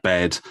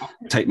bed,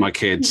 take my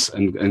kids,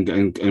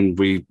 and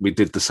we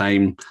did the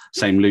same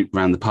loop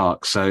around the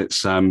park. So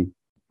it's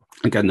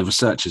again, the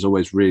research is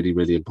always really,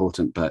 really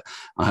important. But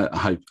I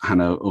hope,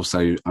 Hannah,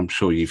 also, I'm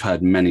sure you've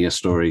heard many a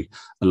story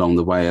along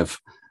the way of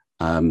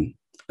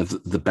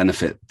the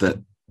benefit that,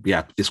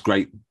 yeah, it's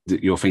great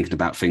that you're thinking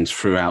about things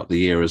throughout the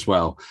year as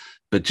well.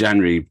 But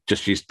January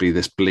just used to be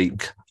this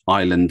bleak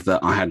island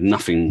that I had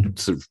nothing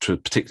to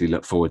particularly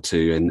look forward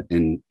to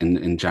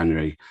in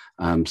January.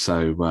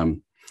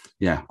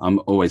 Yeah, I'm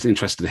always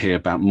interested to hear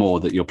about more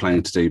that you're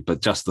planning to do.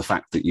 But just the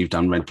fact that you've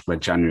done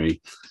Red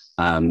January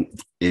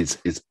is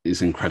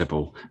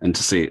incredible, and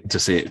to see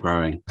it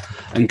growing.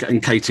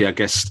 And Katie, I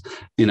guess,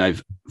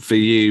 for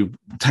you,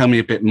 tell me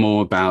a bit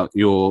more about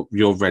your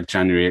Red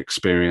January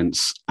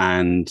experience,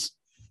 and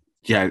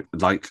how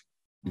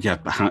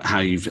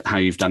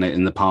you've done it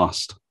in the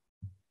past.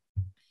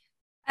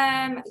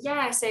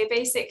 So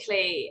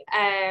basically,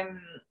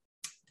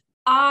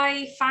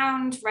 I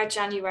found Red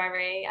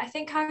January. I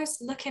think I was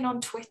looking on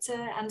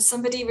Twitter, and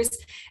somebody was,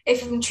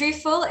 if I'm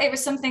truthful, it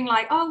was something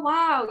like, "Oh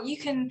wow, you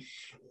can,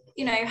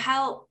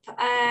 help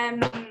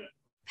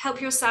help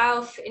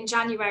yourself in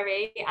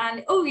January,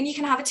 and you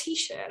can have a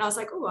t-shirt. And I was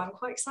like, oh, I'm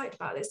quite excited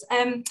about this.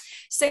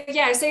 So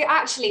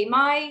actually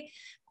my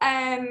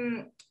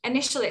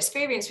initial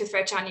experience with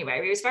Red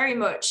January was very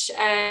much,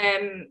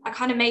 I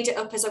kind of made it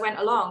up as I went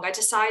along. I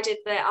decided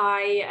that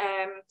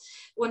I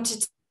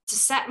wanted to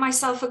set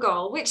myself a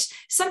goal, which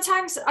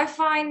sometimes I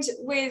find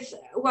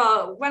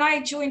when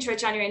I joined Red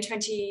January in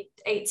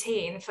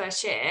 2018, the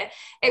first year,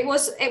 it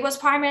was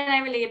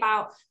primarily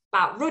about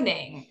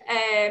running.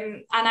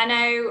 And I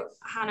know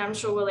Hannah, I'm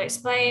sure, will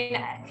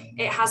explain,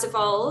 it has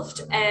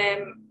evolved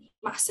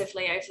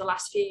massively over the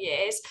last few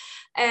years.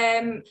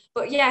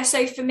 But yeah,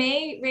 so for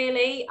me,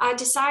 really, I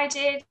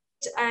decided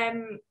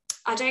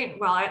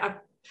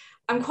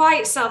I'm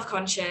quite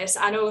self-conscious,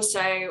 and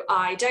also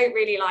I don't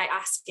really like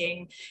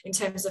asking in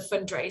terms of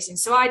fundraising.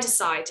 So I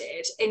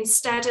decided,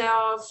 instead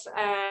of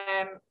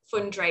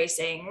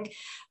fundraising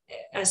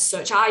as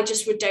such, I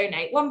just would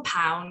donate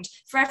 £1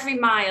 for every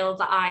mile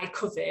that I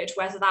covered,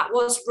 whether that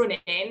was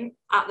running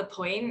at the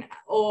point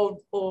or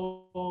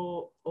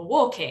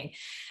walking.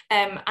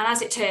 And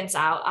as it turns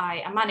out,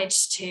 I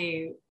managed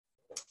to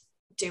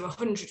do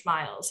 100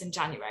 miles in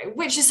January,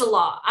 which is a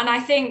lot. And I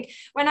think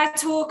when I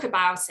talk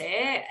about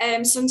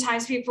it,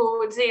 sometimes people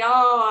would say,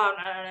 oh,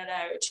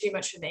 no, too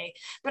much for me.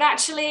 But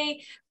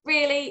actually,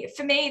 really,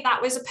 for me,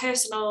 that was a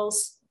personal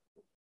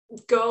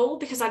goal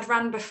because I'd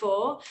ran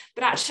before.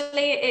 But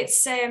actually,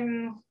 it's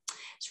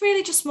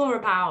really just more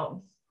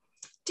about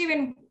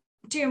doing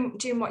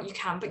what you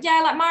can. But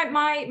yeah, like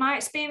my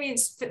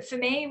experience for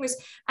me was,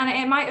 and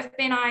it might have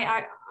been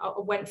I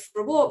went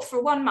for a walk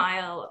for 1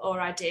 mile,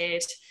 or I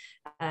did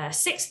a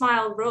 6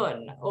 mile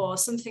run or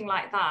something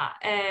like that.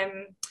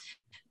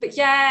 But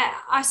yeah,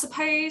 I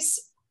suppose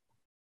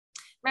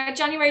Red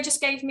January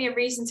just gave me a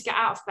reason to get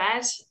out of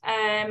bed,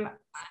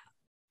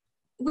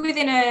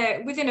 within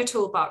a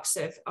toolbox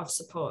of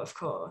support, of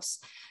course.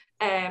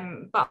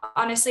 But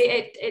honestly,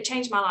 it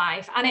changed my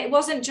life. And it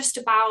wasn't just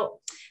about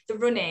the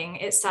running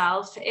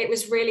itself. It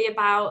was really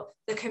about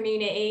the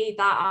community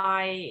that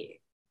I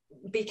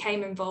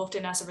became involved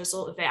in as a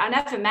result of it. I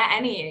never met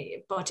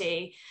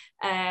anybody,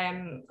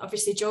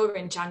 obviously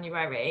during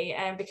January,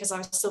 because I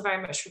was still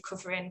very much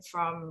recovering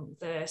from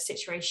the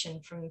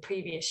situation from the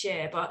previous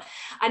year, but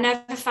I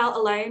never felt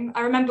alone.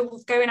 I remember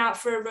going out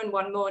for a run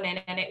one morning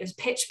and it was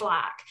pitch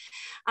black,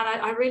 and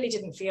I really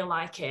didn't feel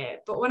like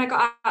it. But when I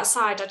got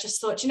outside, I just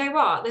thought, you know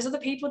what, there's other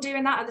people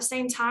doing that at the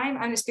same time,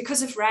 and it's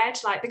because of Red,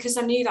 because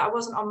I knew that I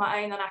wasn't on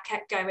my own, and I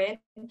kept going.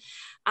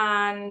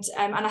 And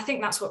I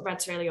think that's what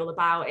Red's really all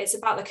about. It's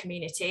about the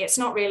community. It's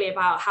not really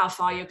about how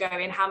far you're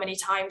going, how many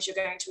times you're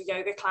going to a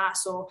yoga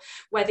class, or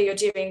whether you're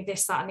doing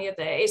this, that, and the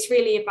other. It's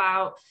really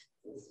about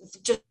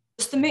just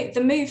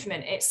the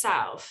movement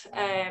itself,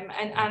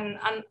 and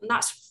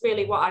that's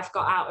really what I've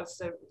got out of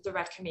the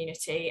Red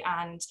community,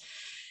 and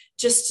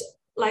just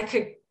like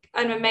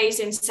an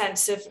amazing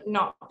sense of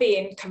not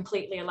being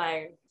completely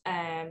alone.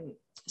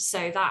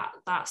 So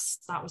that's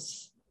kind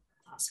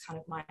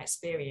of my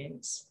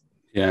experience.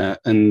 Yeah,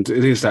 and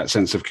it is that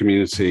sense of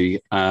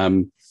community, that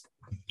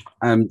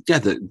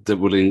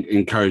will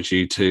encourage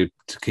you to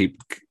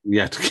keep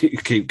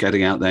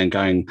getting out there and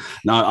going.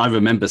 Now, I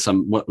remember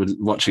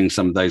watching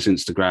some of those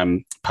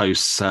Instagram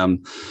posts,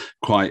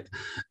 quite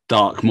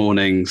dark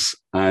mornings,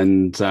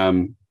 and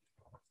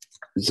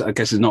I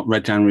guess it's not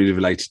Red January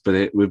related, but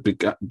it would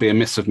be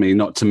amiss of me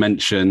not to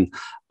mention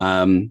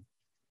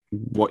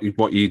what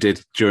you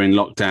did during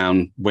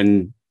lockdown,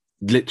 when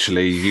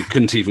literally you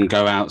couldn't even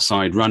go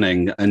outside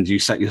running, and you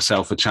set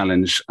yourself a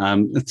challenge.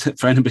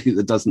 For anybody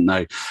that doesn't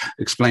know,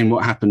 explain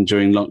what happened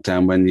during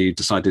lockdown when you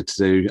decided to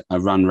do a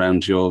run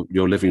around your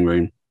living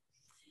room.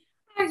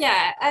 Oh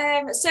yeah,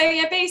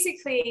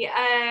 basically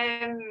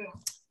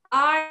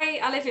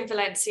I live in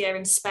Valencia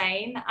in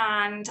Spain,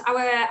 and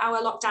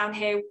our lockdown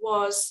here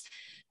was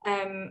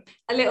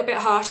a little bit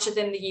harsher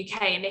than the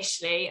UK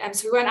initially, and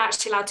so we weren't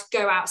actually allowed to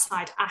go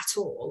outside at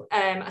all,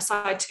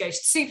 aside to go to the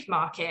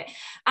supermarket.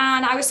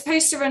 And I was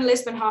supposed to run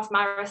Lisbon Half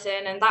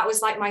Marathon, and that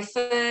was like my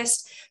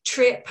first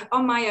trip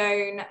on my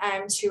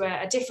own to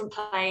a different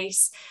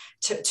place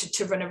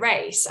to run a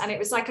race, and it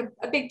was like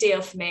a big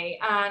deal for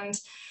me. And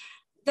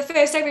the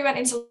first day we went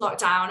into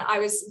lockdown, I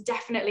was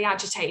definitely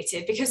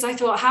agitated, because I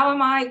thought, how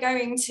am I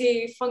going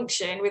to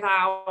function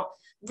without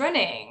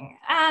running?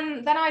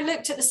 And then I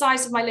looked at the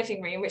size of my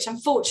living room, which I'm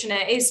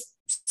fortunate is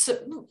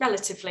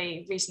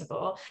relatively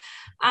reasonable,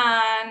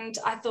 and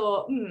I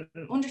thought,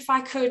 wonder if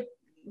I could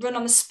run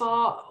on the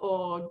spot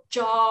or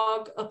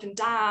jog up and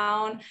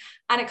down.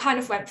 And it kind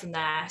of went from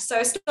there. So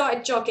I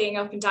started jogging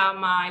up and down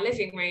my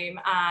living room,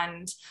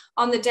 and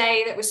on the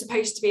day that was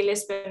supposed to be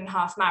Lisbon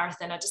Half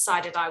Marathon, I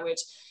decided I would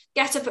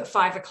get up at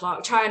 5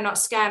 o'clock, try and not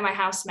scare my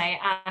housemate,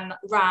 and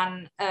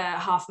ran a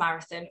half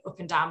marathon up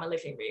and down my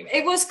living room.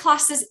 It was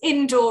classed as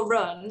indoor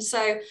run,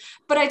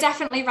 but I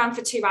definitely ran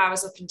for 2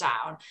 hours up and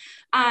down.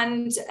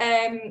 And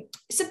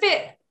it's a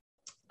bit,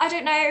 I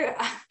don't know,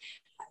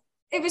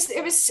 it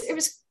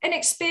was an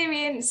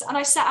experience, and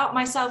I set out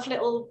myself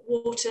little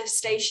water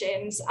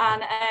stations,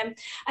 and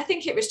I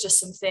think it was just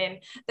something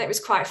that was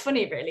quite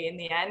funny really in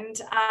the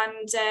end,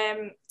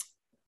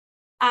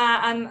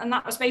 and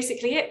that was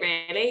basically it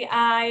really.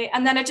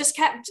 And then I just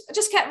kept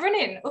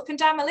running up and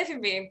down my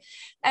living room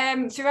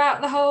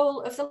throughout the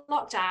whole of the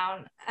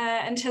lockdown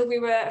until we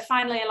were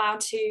finally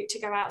allowed to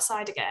go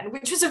outside again,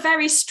 which was a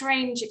very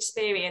strange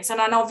experience. And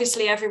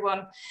obviously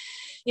everyone,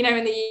 you know,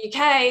 in the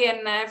UK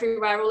and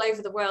everywhere all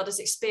over the world has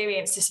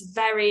experienced this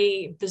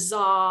very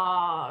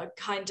bizarre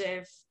kind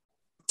of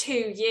 2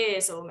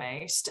 years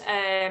almost.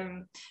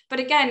 But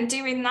again,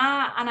 doing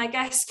that and I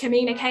guess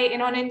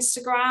communicating on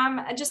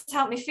Instagram and just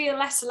helped me feel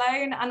less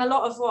alone. And a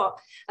lot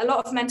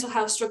of mental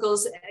health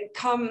struggles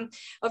come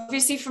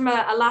obviously from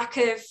a lack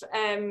of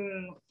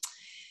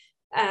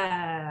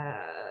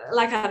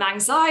like an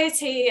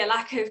anxiety, a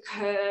lack of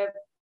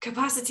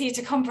capacity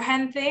to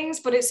comprehend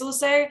things, but it's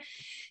also,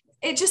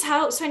 it just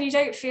helps when you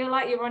don't feel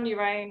like you're on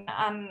your own.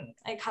 And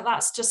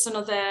that's just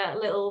another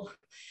little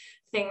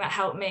thing that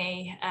helped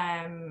me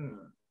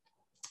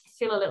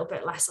feel a little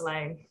bit less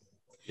alone.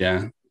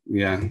 Yeah.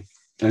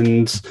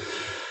 And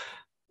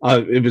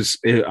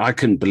I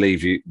couldn't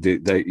believe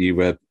that you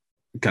were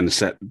kind of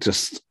set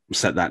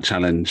that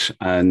challenge.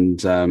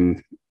 And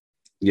and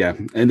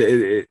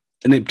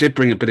it did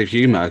bring a bit of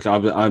humour.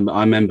 I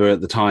remember at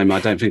the time, I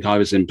don't think I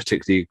was in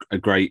particularly a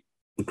great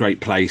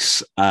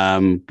place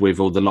with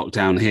all the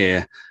lockdown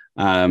here.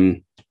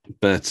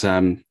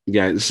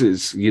 This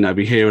is, you know,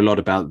 we hear a lot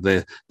about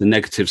the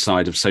negative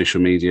side of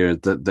social media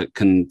that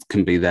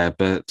can be there,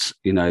 but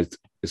you know,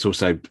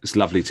 it's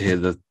lovely to hear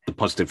the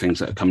positive things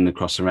that are coming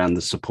across around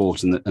the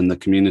support and the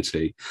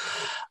community.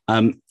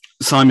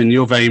 Simon,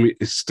 you're very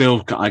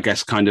still, I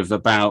guess, kind of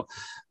about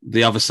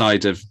the other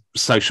side of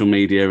social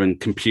media and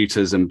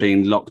computers and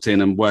being locked in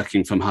and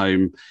working from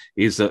home,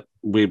 is that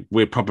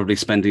we're probably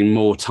spending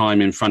more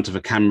time in front of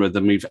a camera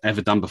than we've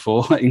ever done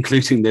before,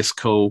 including this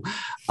call.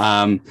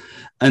 And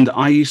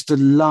I used to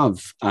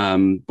love,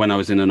 when I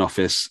was in an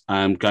office,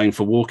 going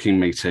for walking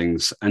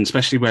meetings, and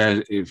especially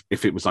where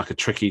if it was like a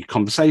tricky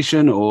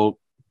conversation or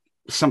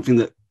something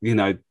that, you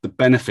know, the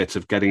benefit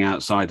of getting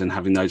outside and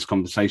having those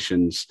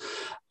conversations.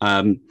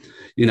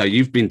 You know,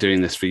 you've been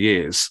doing this for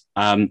years.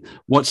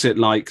 What's it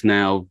like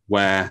now,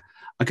 where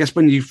I guess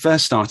when you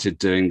first started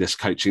doing this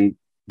coaching,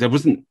 there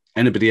wasn't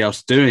anybody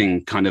else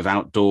doing kind of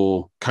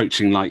outdoor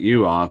coaching like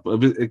you are?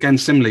 But again,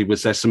 similarly,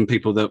 was there some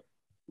people that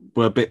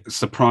were a bit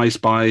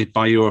surprised by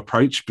your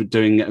approach, but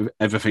doing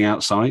everything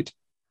outside?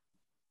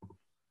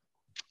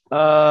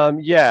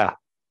 Yeah,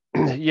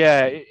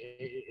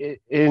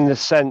 in the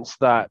sense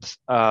that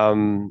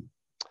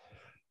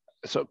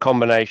sort of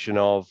combination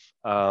of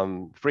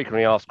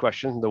frequently asked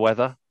questions, the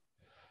weather,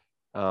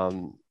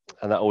 and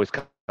that always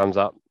comes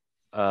up.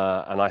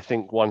 And I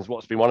think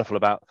what's been wonderful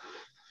about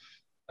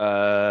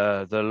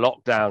the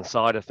lockdown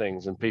side of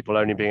things and people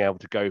only being able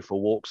to go for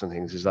walks and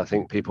things is I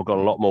think people got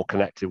a lot more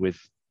connected with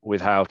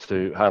how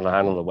to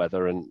handle the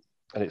weather, and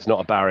it's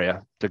not a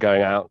barrier to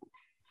going out.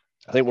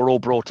 I think we're all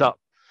brought up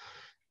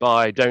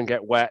by don't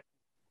get wet.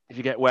 If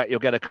you get wet, you'll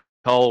get a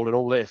cold and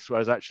all this,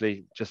 whereas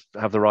actually just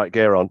have the right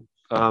gear on.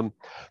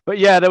 But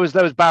yeah, there was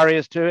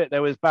barriers to it.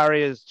 There was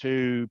barriers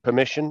to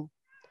permission.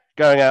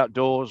 Going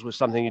outdoors was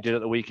something you did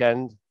at the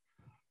weekend,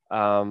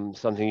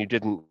 something you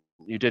didn't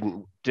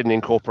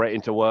incorporate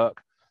into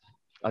work.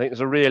 I think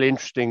there's a really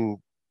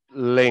interesting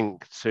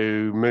link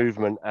to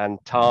movement and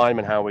time,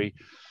 and how we,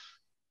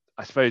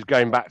 I suppose,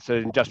 going back to the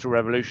Industrial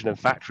Revolution and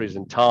factories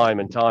and time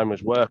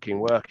was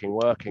working,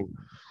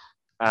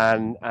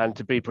 and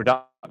to be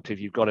productive,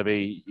 you've got to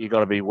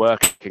be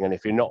working, and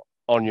if you're not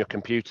on your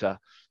computer,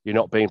 you're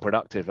not being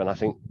productive. And I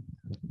think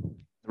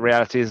the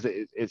reality is that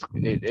it's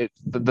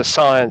the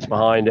science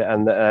behind it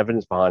and the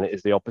evidence behind it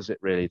is the opposite,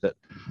 really. That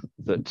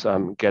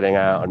getting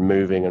out and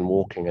moving and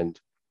walking, and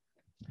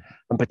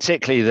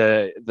particularly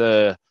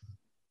the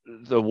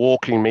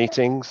walking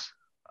meetings,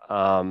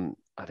 I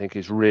think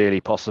is really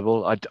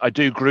possible. I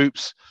do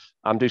groups.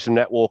 Do some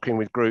networking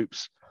with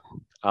groups,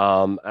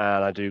 and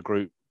I do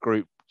group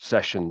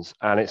sessions,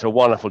 and it's a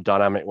wonderful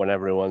dynamic when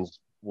everyone's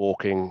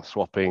walking,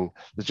 swapping.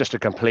 There's just a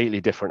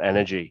completely different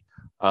energy,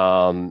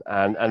 and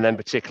then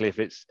particularly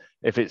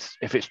if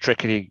it's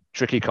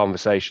tricky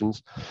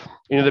conversations.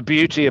 You know, the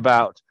beauty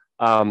about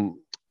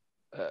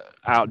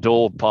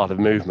outdoor part of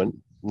movement,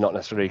 not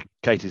necessarily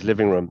Katie's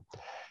living room,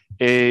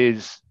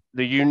 is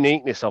the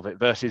uniqueness of it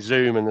versus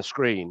Zoom and the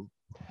screen.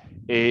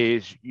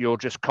 Is you're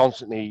just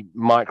constantly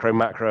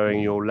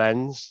macroing your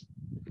lens.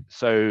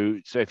 So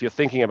if you're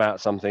thinking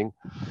about something,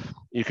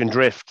 you can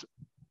drift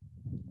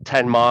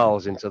 10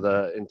 miles to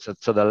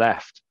the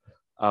left,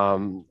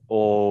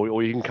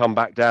 or you can come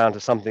back down to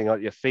something at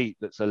your feet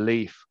that's a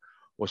leaf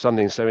or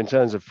something. So in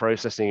terms of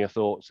processing your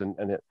thoughts,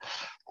 and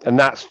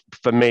that's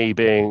for me,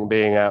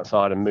 being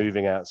outside and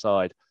moving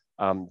outside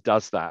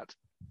does that.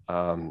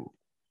 And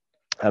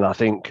I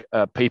think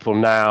people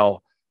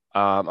now,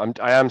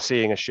 I am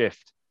seeing a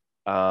shift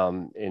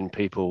in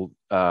people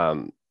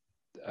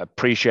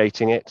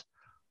appreciating it,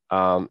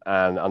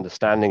 and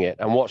understanding it.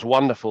 And what's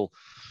wonderful,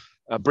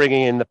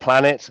 bringing in the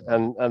planet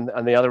and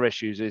the other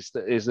issues, is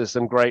there's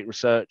some great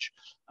research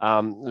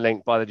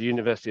linked by the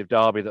University of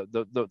Derby that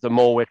the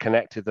more we're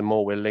connected, the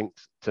more we're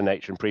linked to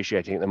nature and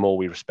appreciating it, the more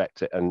we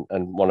respect it and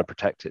want to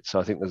protect it. So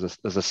I think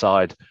there's a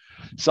side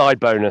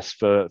bonus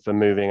for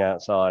moving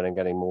outside and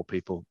getting more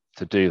people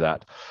to do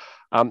that.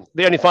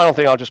 The only final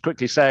thing I'll just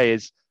quickly say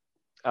is,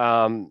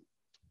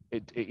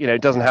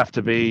 it doesn't have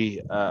to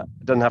be a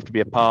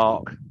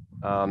park,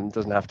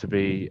 doesn't have to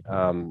be,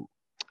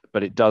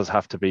 but it does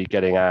have to be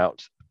getting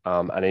out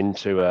and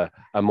into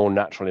a more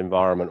natural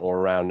environment or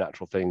around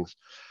natural things.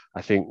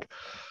 I think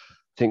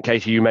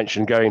Katie, you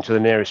mentioned going to the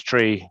nearest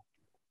tree.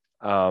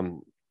 I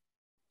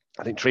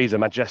think trees are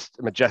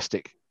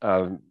majestic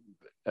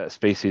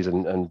species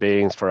and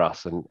beings for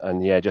us,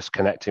 and yeah, just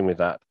connecting with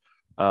that.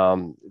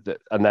 And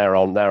they're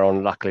on.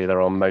 Luckily,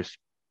 they're on most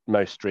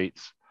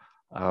streets.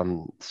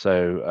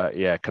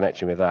 Yeah,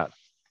 connecting with that.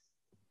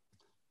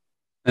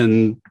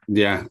 And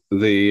yeah,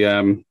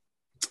 the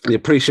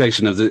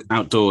appreciation of the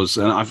outdoors,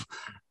 and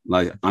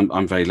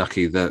I'm very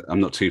lucky that I'm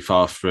not too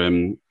far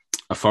from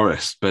a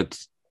forest, but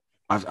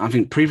I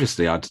think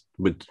previously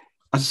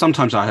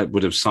sometimes I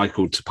would have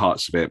cycled to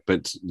parts of it,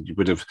 but you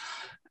would have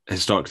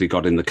historically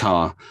got in the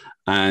car,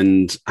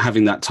 and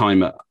having that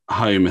time at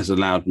home has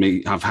allowed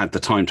me, I've had the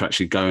time to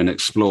actually go and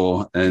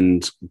explore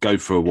and go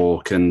for a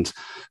walk and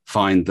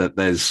find that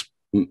there's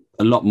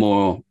a lot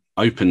more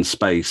open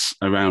space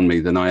around me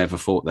than I ever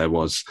thought there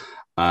was,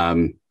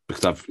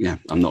 because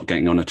I'm not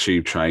getting on a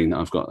tube train.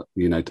 I've got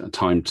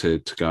time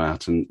to go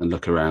out and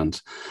look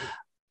around.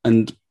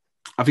 And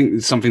I think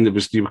it's something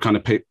that you were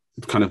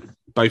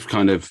both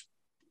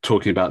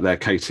talking about there,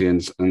 Katie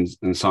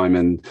and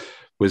Simon,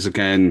 was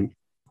again,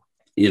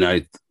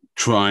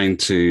 trying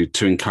to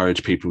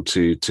encourage people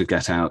to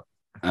get out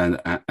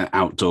and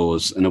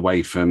outdoors and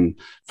away from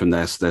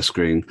their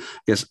screen. I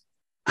guess,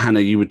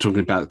 Hannah, you were talking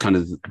about kind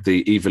of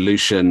the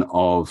evolution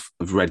of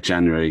Red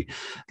January,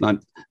 like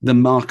the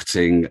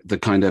marketing, the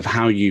kind of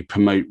how you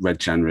promote Red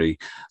January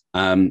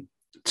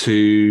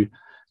to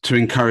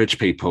encourage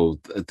people.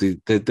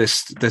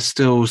 There's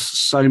still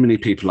so many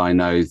people I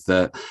know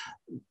that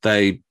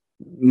they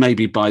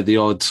maybe by the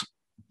odd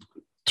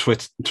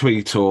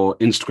tweet or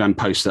Instagram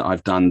post that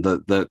I've done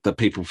that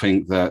people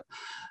think that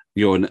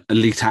you're an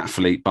elite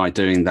athlete by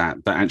doing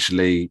that, but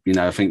actually,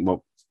 I think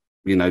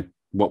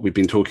what we've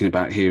been talking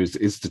about here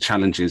is the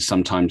challenges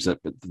sometimes, that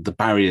the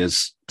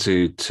barriers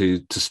to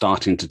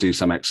starting to do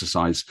some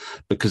exercise,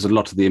 because a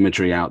lot of the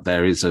imagery out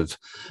there is of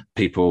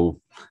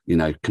people,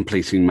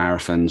 completing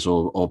marathons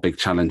or big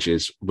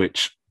challenges,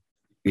 which,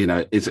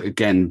 is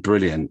again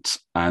brilliant,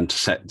 and to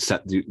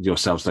set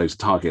yourselves those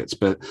targets.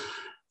 But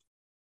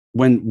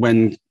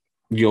when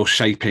you're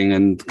shaping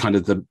and kind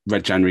of the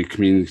Red January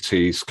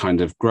communities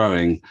kind of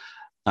growing,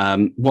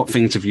 what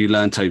things have you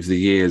learned over the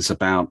years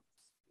about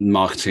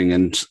marketing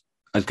and,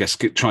 I guess,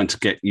 trying to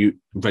get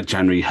Red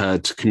January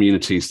heard to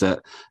communities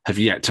that have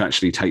yet to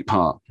actually take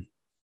part?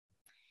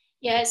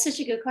 Yeah, it's such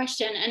a good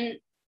question. And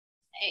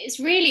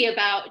it's really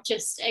about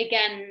just,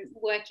 again,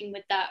 working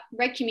with that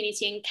Red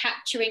community and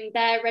capturing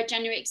their Red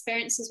January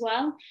experience as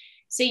well.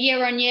 So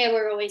year on year,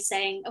 we're always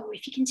saying,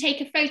 if you can take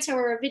a photo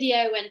or a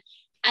video,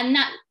 and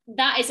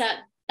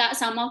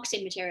that's our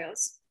marketing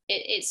materials.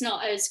 It's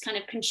not as kind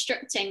of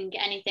constructing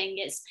anything.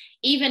 It's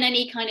even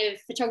any kind of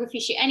photography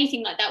shoot,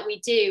 anything like that we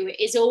do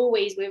is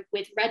always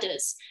with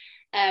Redders.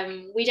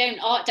 We don't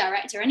art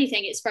direct or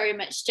anything. It's very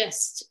much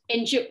just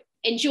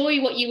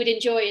enjoy what you would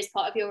enjoy as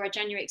part of your Red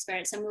January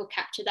experience, and we'll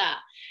capture that.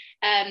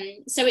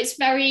 So it's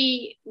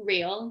very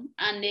real,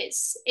 and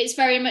it's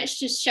very much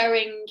just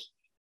showing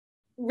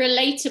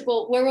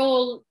relatable. We're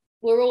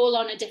all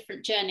on a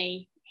different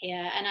journey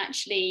here, and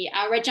actually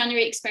our Red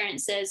January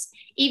experiences,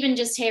 even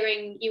just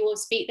hearing you all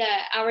speak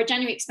there, our Red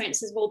January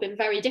experiences have all been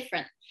very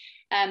different,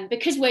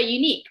 because we're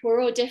unique,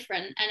 we're all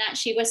different, and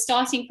actually we're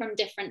starting from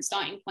different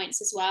starting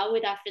points as well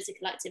with our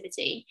physical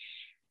activity.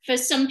 For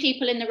some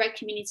people in the Red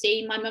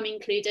community, my mum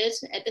included,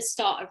 at the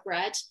start of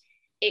Red,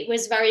 it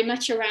was very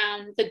much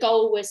around, the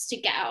goal was to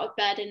get out of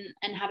bed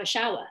and have a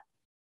shower.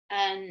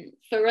 And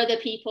for other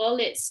people,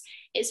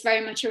 it's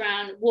very much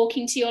around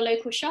walking to your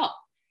local shop.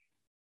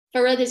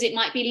 For others, it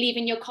might be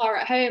leaving your car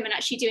at home and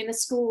actually doing the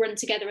school run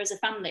together as a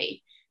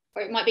family.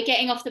 Or it might be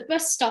getting off the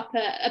bus stop,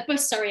 a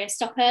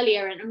stop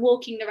earlier and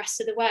walking the rest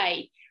of the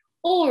way.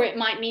 Or it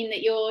might mean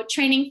that you're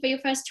training for your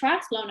first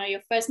triathlon or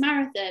your first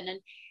marathon. And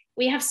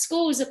we have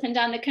schools up and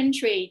down the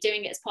country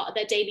doing it as part of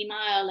their daily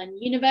mile,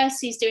 and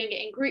universities doing it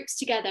in groups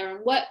together,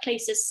 and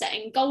workplaces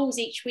setting goals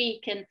each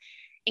week and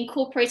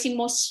incorporating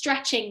more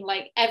stretching,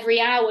 like every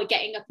hour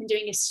getting up and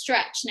doing a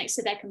stretch next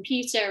to their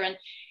computer. And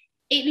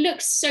it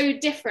looks so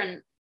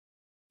different.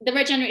 The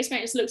Red January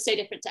experience looks so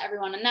different to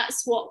everyone, and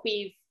that's what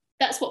we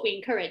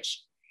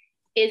encourage.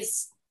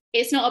 It's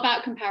not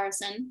about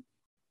comparison.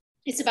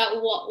 It's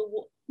about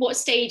what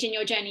stage in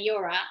your journey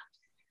you're at,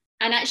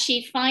 and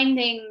actually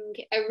finding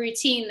a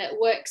routine that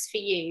works for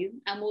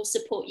you and will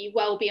support you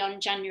well beyond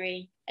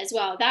January as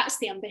well. That's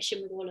the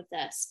ambition with all of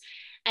this.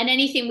 and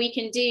anything we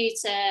can do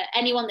to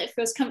anyone that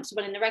feels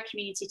comfortable in the Red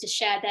community to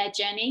share their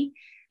journey,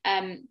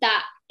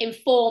 that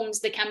informs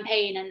the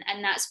campaign,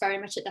 and that's very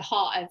much at the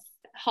heart of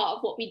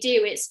what we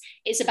do.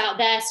 It's about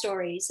their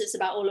stories. It's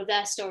about all of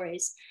their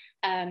stories.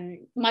 My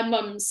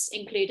mum's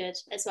included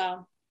as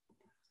well.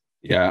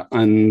 Yeah,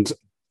 and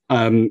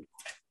I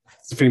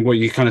think what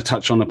you kind of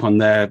touch upon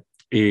there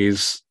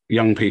is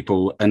young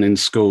people and in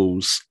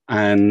schools.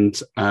 And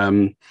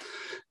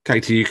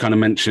Katie, you kind of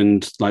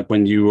mentioned like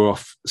when you were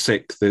off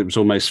sick, that it was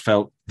almost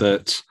felt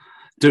that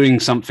doing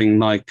something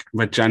like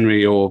Red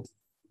January or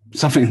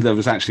something that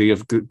was actually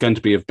going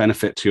to be of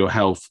benefit to your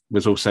health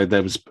was also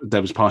there was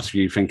part of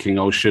you thinking,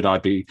 oh, should I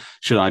be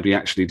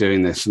actually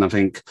doing this? And I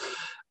think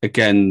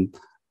again,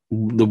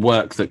 the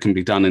work that can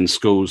be done in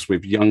schools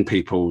with young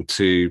people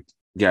to,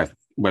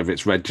 whether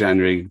it's Red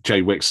January,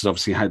 Jay Wicks has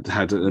obviously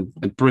had a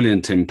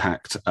brilliant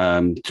impact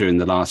during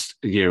the last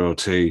year or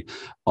two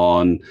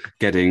on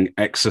getting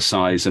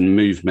exercise and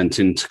movement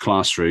into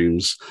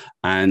classrooms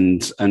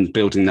and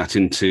building that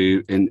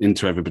into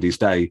everybody's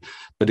day.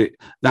 But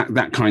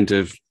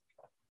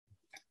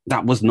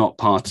that was not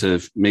part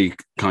of me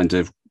kind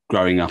of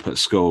growing up at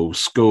school.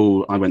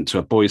 I went to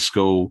a boys'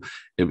 school.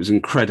 It was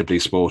incredibly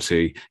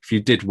sporty. If you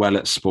did well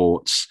at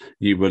sports,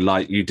 you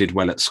did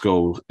well at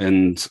school,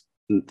 and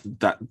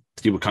that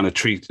you were kind of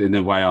treated in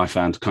a way I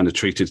found kind of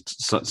treated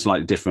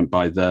slightly different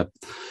by the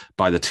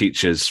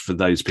teachers for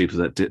those people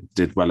that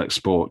did well at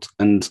sport.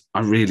 And I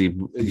really,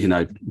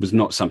 was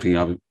not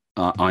something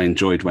I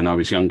enjoyed when I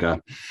was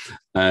younger.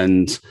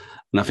 And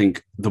I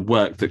think the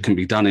work that can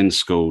be done in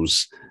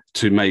schools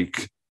to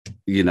make,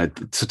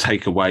 to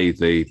take away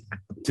the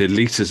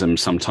elitism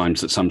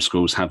sometimes that some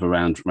schools have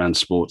around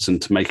sports,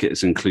 and to make it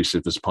as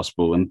inclusive as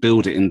possible and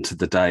build it into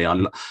the day.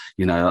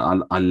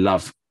 I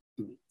love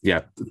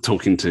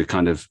talking to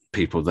kind of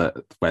people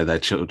where their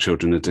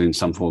children are doing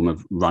some form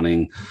of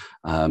running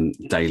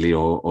daily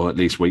or at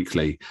least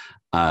weekly,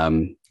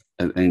 and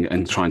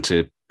trying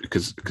to,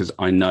 because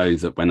I know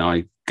that when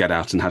I get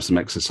out and have some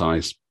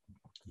exercise,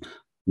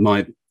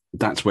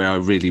 that's where I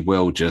really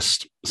will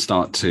just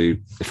start to,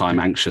 if I'm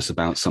anxious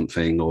about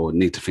something or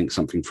need to think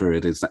something through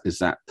it, is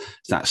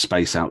that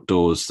space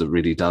outdoors that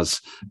really does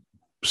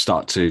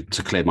start to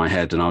clear my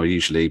head. And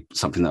usually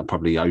something that I'm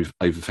probably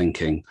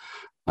overthinking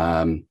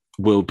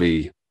will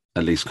be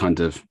at least kind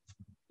of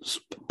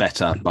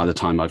better by the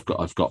time I've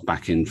got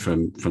back in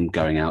from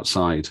going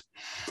outside.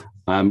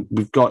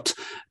 We've got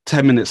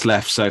 10 minutes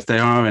left, so if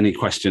there are any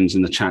questions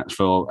in the chat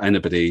for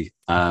anybody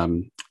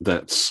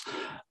that's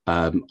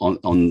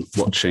on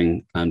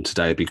watching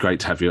today, it'd be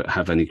great to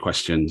have any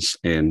questions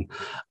in.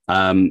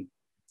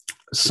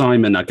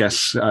 Simon, I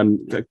guess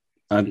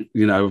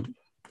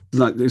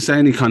like, is there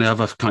any kind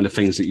of other kind of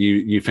things that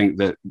you think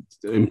that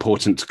are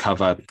important to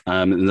cover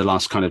in the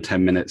last kind of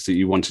 10 minutes that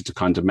you wanted to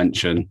kind of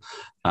mention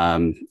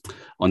on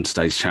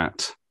today's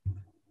chat?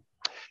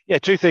 Yeah,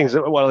 two things.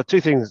 Well,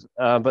 two things,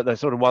 but they're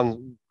sort of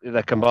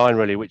they're combined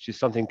really, which is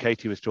something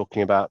Katie was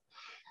talking about,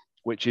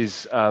 which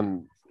is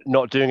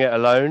not doing it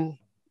alone.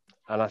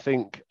 And I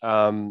think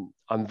I'm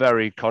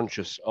very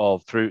conscious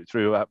of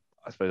through I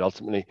suppose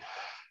ultimately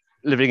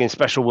living in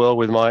special world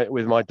with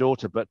my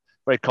daughter, but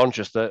very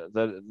conscious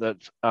that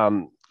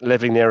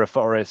living near a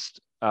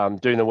forest,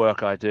 doing the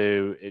work I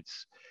do,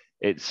 it's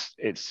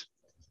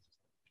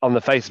on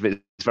the face of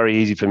it, it's very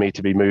easy for me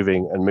to be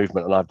moving and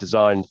movement, and I've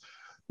designed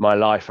my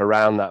life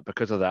around that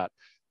because of that.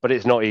 But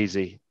it's not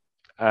easy,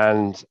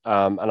 and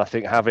I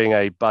think having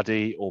a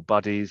buddy or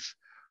buddies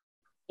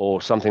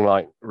or something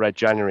like Red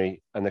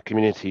January and the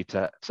community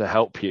to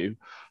help you,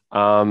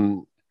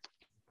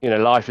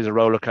 life is a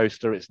roller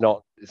coaster. It's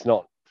not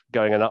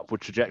going an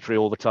upward trajectory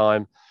all the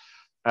time.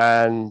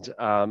 And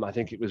I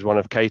think it was one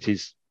of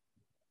Katie's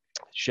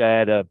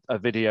shared a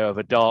video of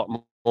a dark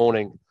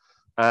morning.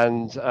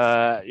 And,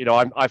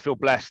 I feel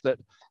blessed that,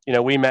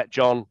 we met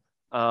John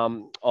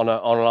on an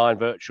online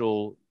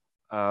virtual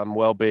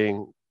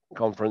wellbeing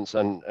conference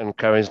and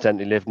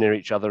coincidentally lived near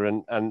each other.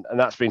 And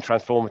that's been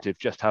transformative,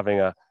 just having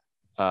a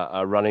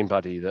running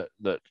buddy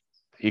that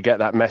you get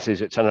that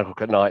message at 10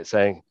 o'clock at night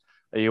saying,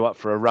 are you up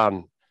for a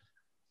run?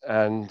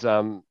 And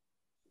all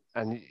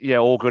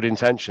good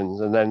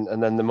intentions. And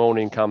then the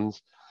morning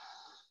comes,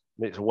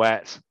 it's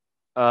wet.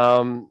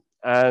 And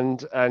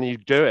you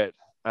do it,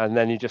 and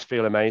then you just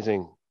feel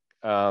amazing.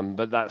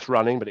 But that's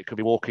running, but it could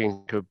be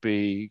walking, could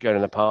be going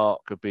in the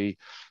park, could be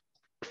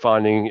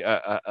finding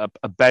a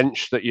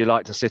bench that you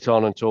like to sit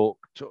on and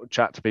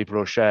chat to people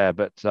or share.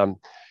 But I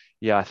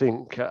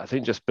think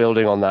just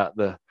building on that,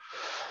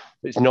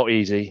 it's not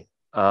easy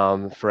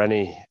for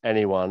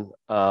anyone,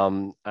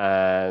 but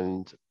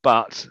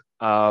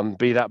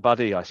be that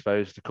buddy. I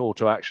suppose the call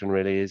to action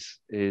really is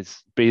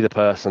be the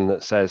person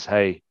that says,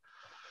 hey,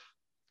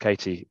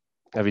 Katie,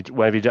 have you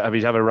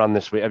had a run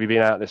this week? Have you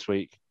been out this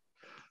week?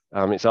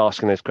 It's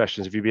asking those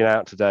questions. Have you been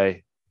out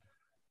today?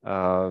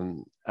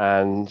 And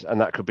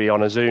that could be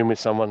on a Zoom with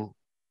someone,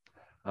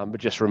 but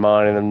just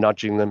reminding them,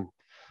 nudging them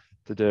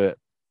to do it.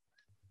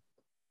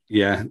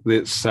 Yeah,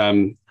 it's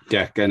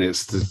again,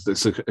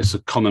 it's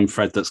a common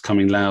thread that's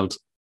coming loud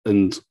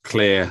and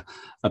clear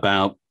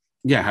about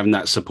having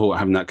that support,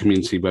 having that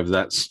community, whether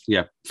that's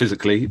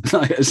physically,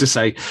 as I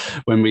say,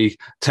 when we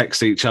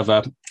text each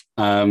other.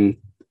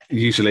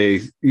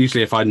 Usually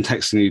if I'm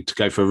texting you to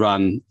go for a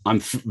run, I'm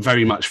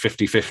very much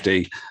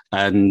 50-50.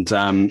 And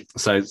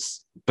so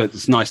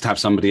it's nice to have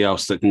somebody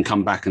else that can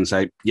come back and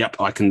say, yep,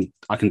 I can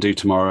do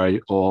tomorrow,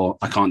 or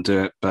I can't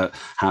do it, but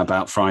how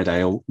about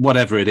Friday, or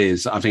whatever it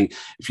is. I think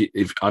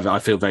I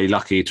feel very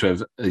lucky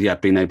to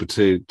have been able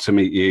to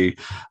meet you,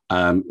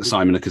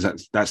 Simon,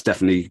 because that's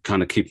definitely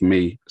kind of keeping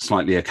me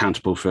slightly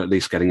accountable for at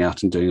least getting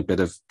out and doing a bit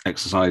of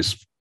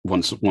exercise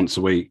once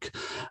a week.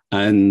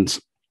 And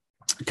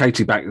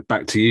Katie,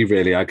 back to you,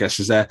 really, I guess.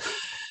 Is there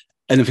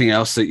anything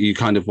else that you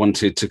kind of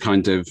wanted to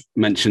kind of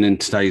mention in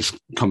today's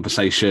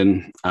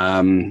conversation?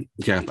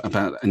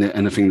 About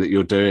anything that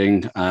you're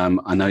doing?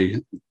 I know,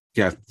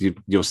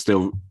 you're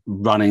still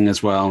running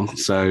as well.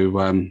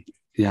 So,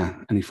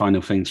 any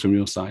final things from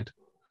your side?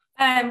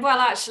 Well,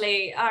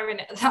 actually,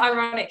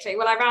 ironically,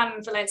 I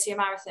ran Valencia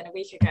Marathon a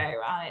week ago,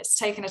 and it's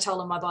taken a toll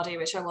on my body,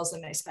 which I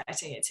wasn't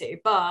expecting it to.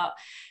 But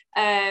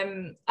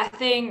I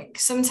think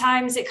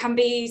sometimes it can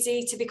be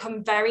easy to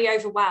become very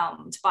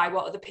overwhelmed by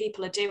what other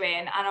people are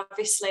doing. And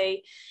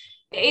obviously,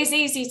 it is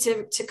easy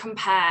to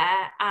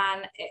compare.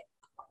 And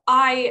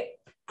I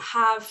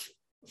have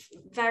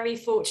very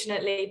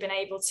fortunately been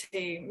able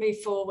to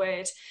move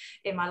forward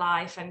in my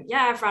life, and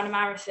I've run a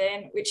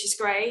marathon, which is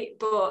great,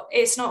 but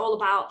it's not all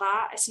about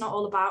that. It's not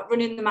all about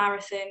running the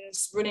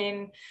marathons,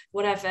 running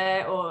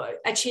whatever, or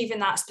achieving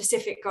that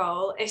specific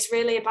goal. It's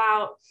really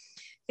about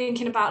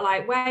thinking about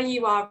like where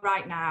you are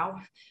right now.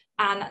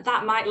 And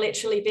that might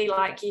literally be,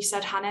 like you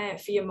said, Hannah,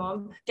 for your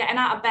mum, getting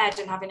out of bed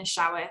and having a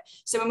shower.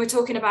 So when we're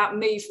talking about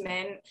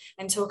movement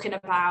and talking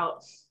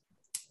about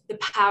the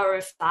power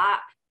of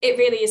that, it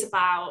really is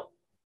about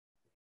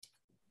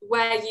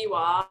where you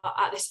are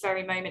at this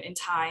very moment in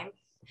time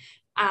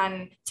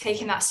and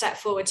taking that step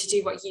forward to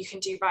do what you can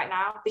do right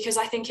now, because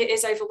I think it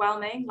is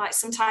overwhelming. Like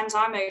sometimes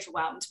I'm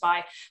overwhelmed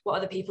by what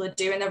other people are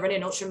doing. They're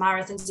running ultra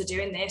marathons, they're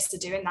doing this, they're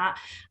doing that,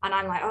 and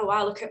I'm like, oh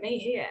wow, look at me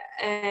here.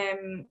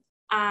 And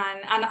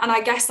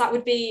I guess that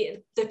would be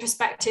the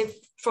perspective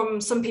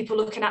from some people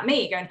looking at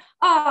me going,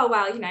 oh,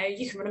 well,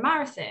 you can run a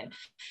marathon,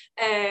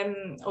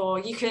 or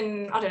you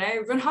can, I don't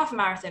know, run half a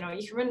marathon, or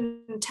you can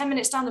run 10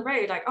 minutes down the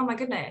road. Like, oh my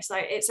goodness,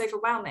 like it's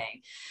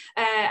overwhelming.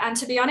 And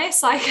to be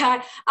honest, like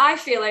I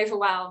feel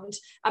overwhelmed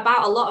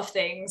about a lot of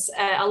things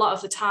a lot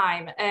of the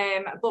time.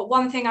 But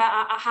one thing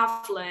I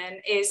have learned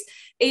is,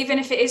 even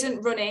if it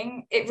isn't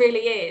running, it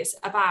really is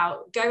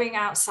about going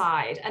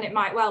outside, and it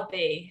might well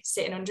be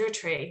sitting under a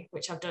tree,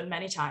 which I've done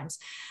many times.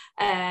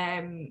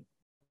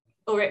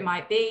 Or it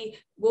might be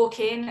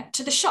walking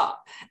to the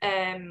shop,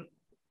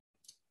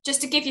 just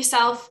to give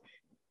yourself,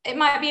 it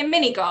might be a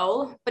mini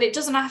goal, but it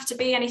doesn't have to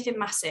be anything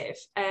massive.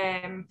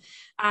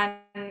 I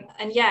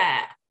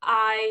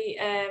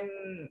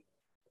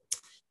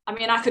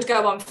could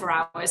go on for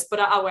hours, but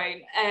I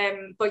won't.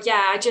 But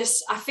yeah,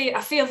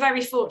 I feel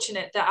very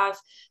fortunate that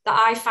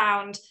I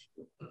found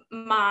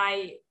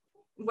my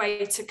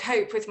way to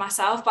cope with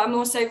myself. But I'm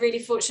also really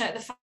fortunate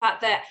the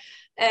fact that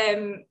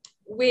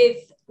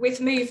with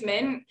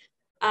movement,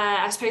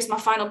 I suppose my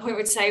final point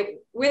would say,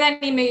 with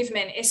any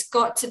movement, it's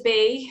got to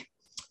be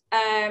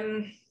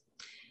kind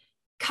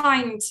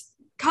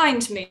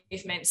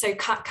movement. So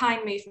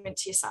kind movement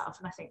to yourself.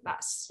 And I think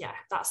that's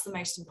the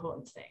most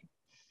important thing.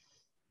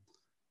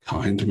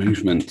 Kind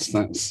movement.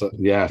 That's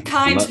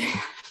kind.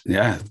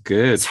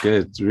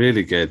 Good,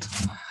 really good.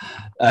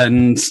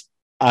 And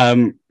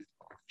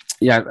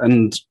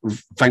and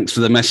thanks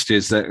for the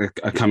messages that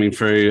are coming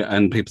through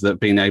and people that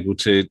have been able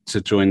to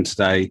join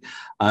today.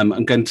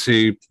 I'm going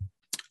to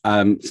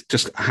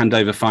just hand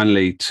over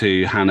finally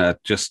to Hannah,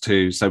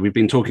 so we've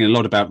been talking a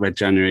lot about Red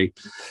January,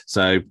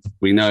 so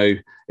we know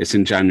it's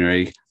in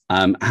January.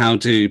 How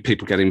do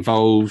people get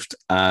involved?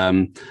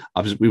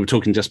 We were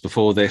talking just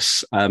before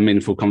this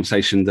meaningful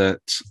conversation that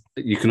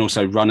you can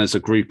also run as a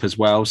group as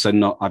well. So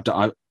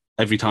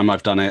every time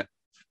I've done it,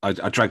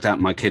 I dragged out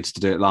my kids to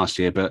do it last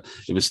year, but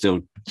it was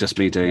still just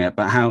me doing it.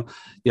 But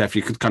if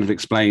you could kind of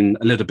explain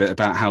a little bit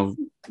about how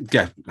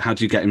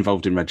do you get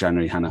involved in Red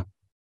January, Hannah?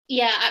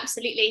 Yeah,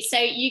 absolutely. So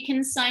you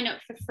can sign up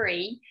for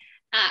free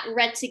at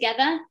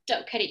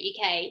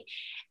redtogether.co.uk.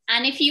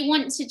 And if you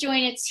want to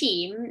join a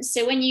team,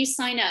 so when you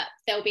sign up,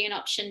 there'll be an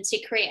option to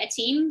create a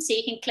team. So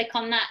you can click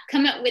on that,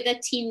 come up with a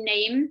team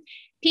name.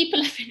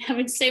 People have been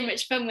having so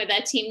much fun with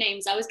their team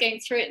names. I was going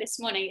through it this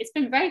morning. It's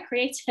been very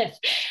creative.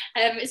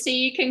 So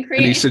you can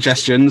create. Any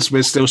suggestions?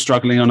 We're still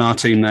struggling on our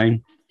team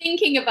name.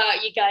 Thinking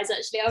about you guys,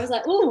 actually, I was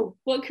like, oh,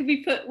 what could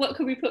we put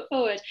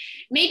forward?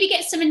 Maybe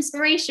get some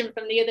inspiration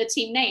from the other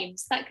team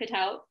names. That could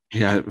help.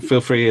 Yeah, feel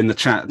free in the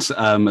chat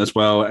as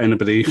well.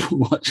 Anybody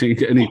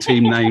watching, any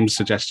team name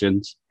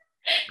suggestions?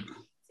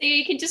 So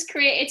you can just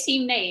create a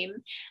team name,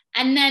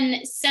 and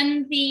then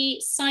send the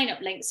sign-up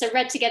link, so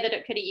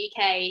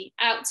readtogether.co.uk,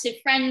 out to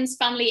friends,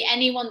 family,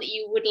 anyone that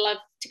you would love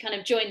to kind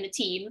of join the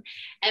team,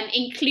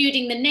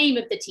 including the name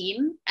of the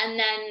team. And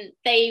then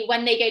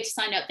when they go to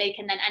sign up, they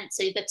can then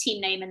enter the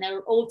team name and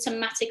they'll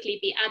automatically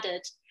be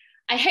added.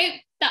 I hope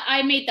that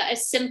I made that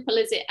as simple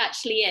as it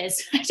actually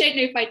is. I don't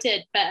know if I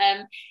did, but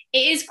it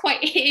is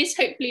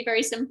hopefully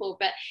very simple.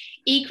 But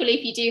equally,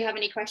 if you do have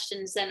any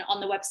questions, then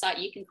on the website,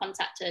 you can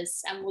contact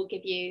us and we'll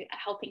give you a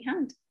helping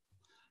hand.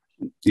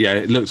 Yeah,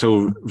 it looks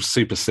all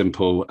super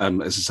simple.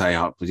 As I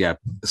say,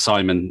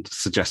 Simon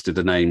suggested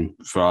a name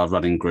for our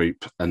running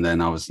group, and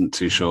then I wasn't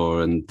too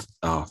sure. And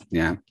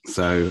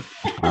so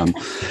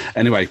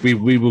anyway,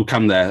 we will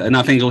come there. And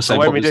I think also,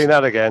 won't be doing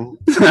that again.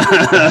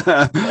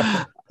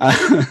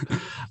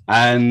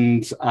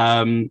 And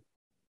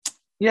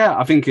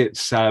I think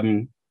it's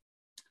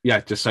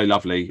just so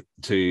lovely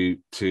to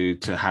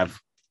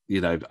have.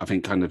 I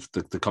think kind of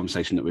the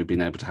conversation that we've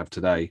been able to have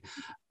today,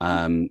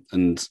 I'm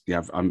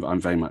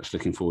very much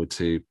looking forward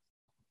to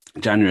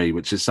January,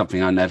 which is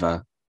something I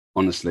never,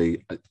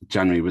 honestly,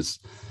 January was,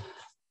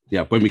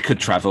 when we could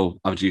travel,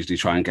 I would usually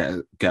try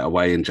and get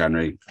away in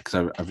January,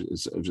 because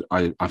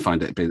I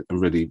find it a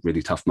really,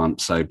 really tough month.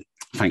 So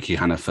thank you,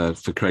 Hannah, for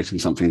creating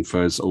something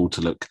for us all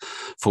to look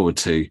forward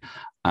to.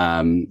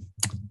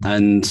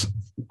 And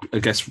I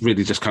guess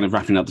really just kind of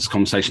wrapping up this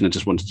conversation, I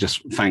just want to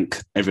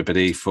thank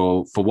everybody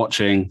for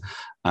watching,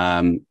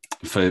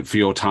 for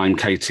your time,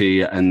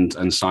 Katie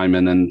and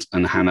Simon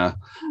and Hannah.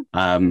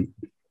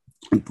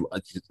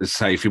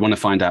 Say, if you want to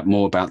find out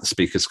more about the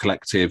Speakers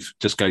Collective,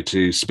 just go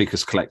to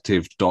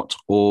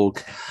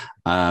speakerscollective.org.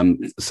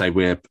 Say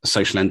we're a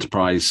social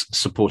enterprise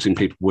supporting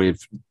people with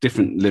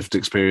different lived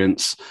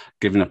experience,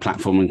 giving a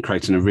platform and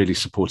creating a really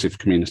supportive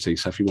community.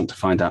 So if you want to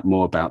find out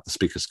more about the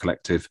Speakers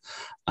Collective,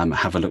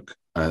 have a look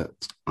at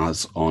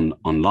us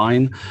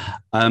online.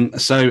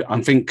 So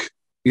I think,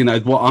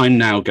 what I'm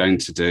now going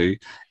to do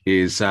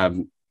is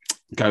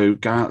go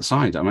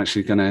outside. I'm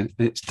actually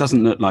it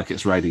doesn't look like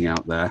it's raining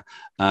out there.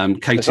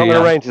 Katie, it's not going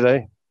to rain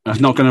today. It's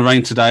not going to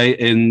rain today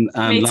in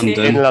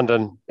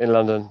London. In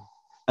London.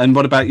 And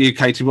what about you,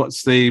 Katie?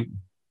 What's the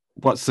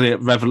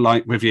weather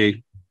like with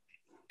you?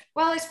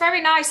 Well, it's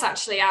very nice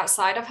actually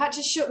outside. I've had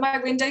to shut my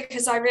window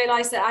because I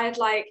realised that I had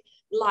light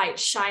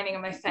shining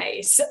on my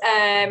face.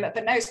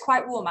 But no, it's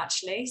quite warm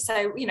actually.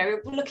 So,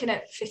 we're looking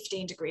at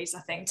 15 degrees,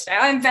 I think, today.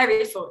 I'm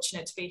very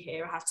fortunate to be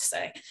here, I have to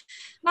say.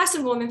 Nice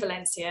and warm in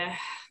Valencia.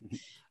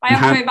 I am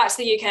coming back to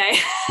the UK.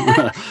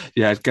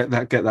 Yeah, get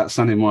that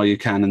sun in while you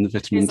can, and the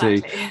vitamin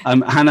D.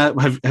 Hannah,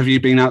 have you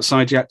been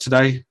outside yet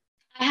today?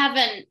 I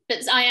haven't, but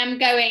I am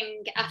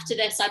going after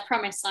this. I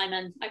promise,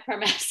 Simon. I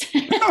promise.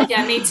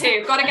 Yeah, me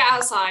too. Got to get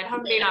outside.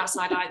 Haven't been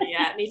outside either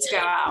yet. Need to go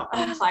out.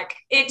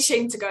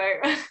 Itching to go.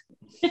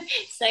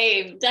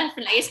 Same,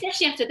 definitely.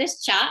 Especially after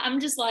this chat, I'm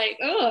just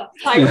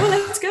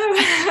let's go.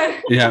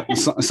 Yeah,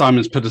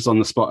 Simon's put us on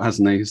the spot,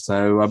 hasn't he?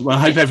 So I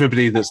hope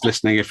everybody that's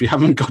listening, if you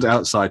haven't got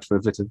outside for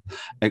a bit of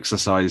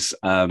exercise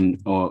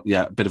or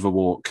a bit of a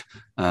walk,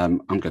 I'm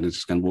going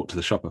to walk to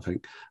the shop, I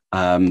think.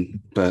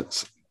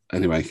 But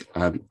anyway,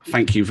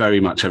 thank you very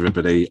much,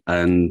 everybody,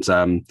 and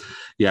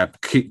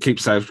keep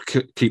safe,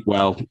 keep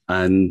well,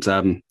 and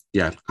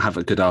have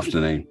a good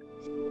afternoon.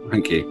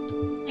 Thank you.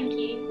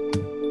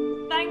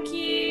 Thank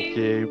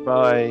you.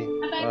 Bye.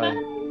 Bye.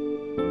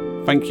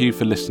 Thank you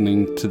for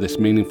listening to this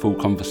meaningful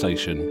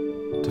conversation.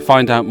 To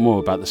find out more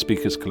about the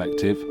Speakers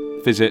Collective,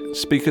 visit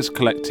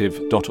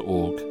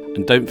speakerscollective.org,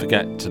 and don't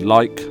forget to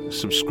like,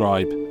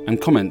 subscribe,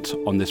 and comment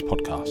on this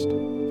podcast.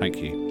 Thank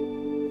you.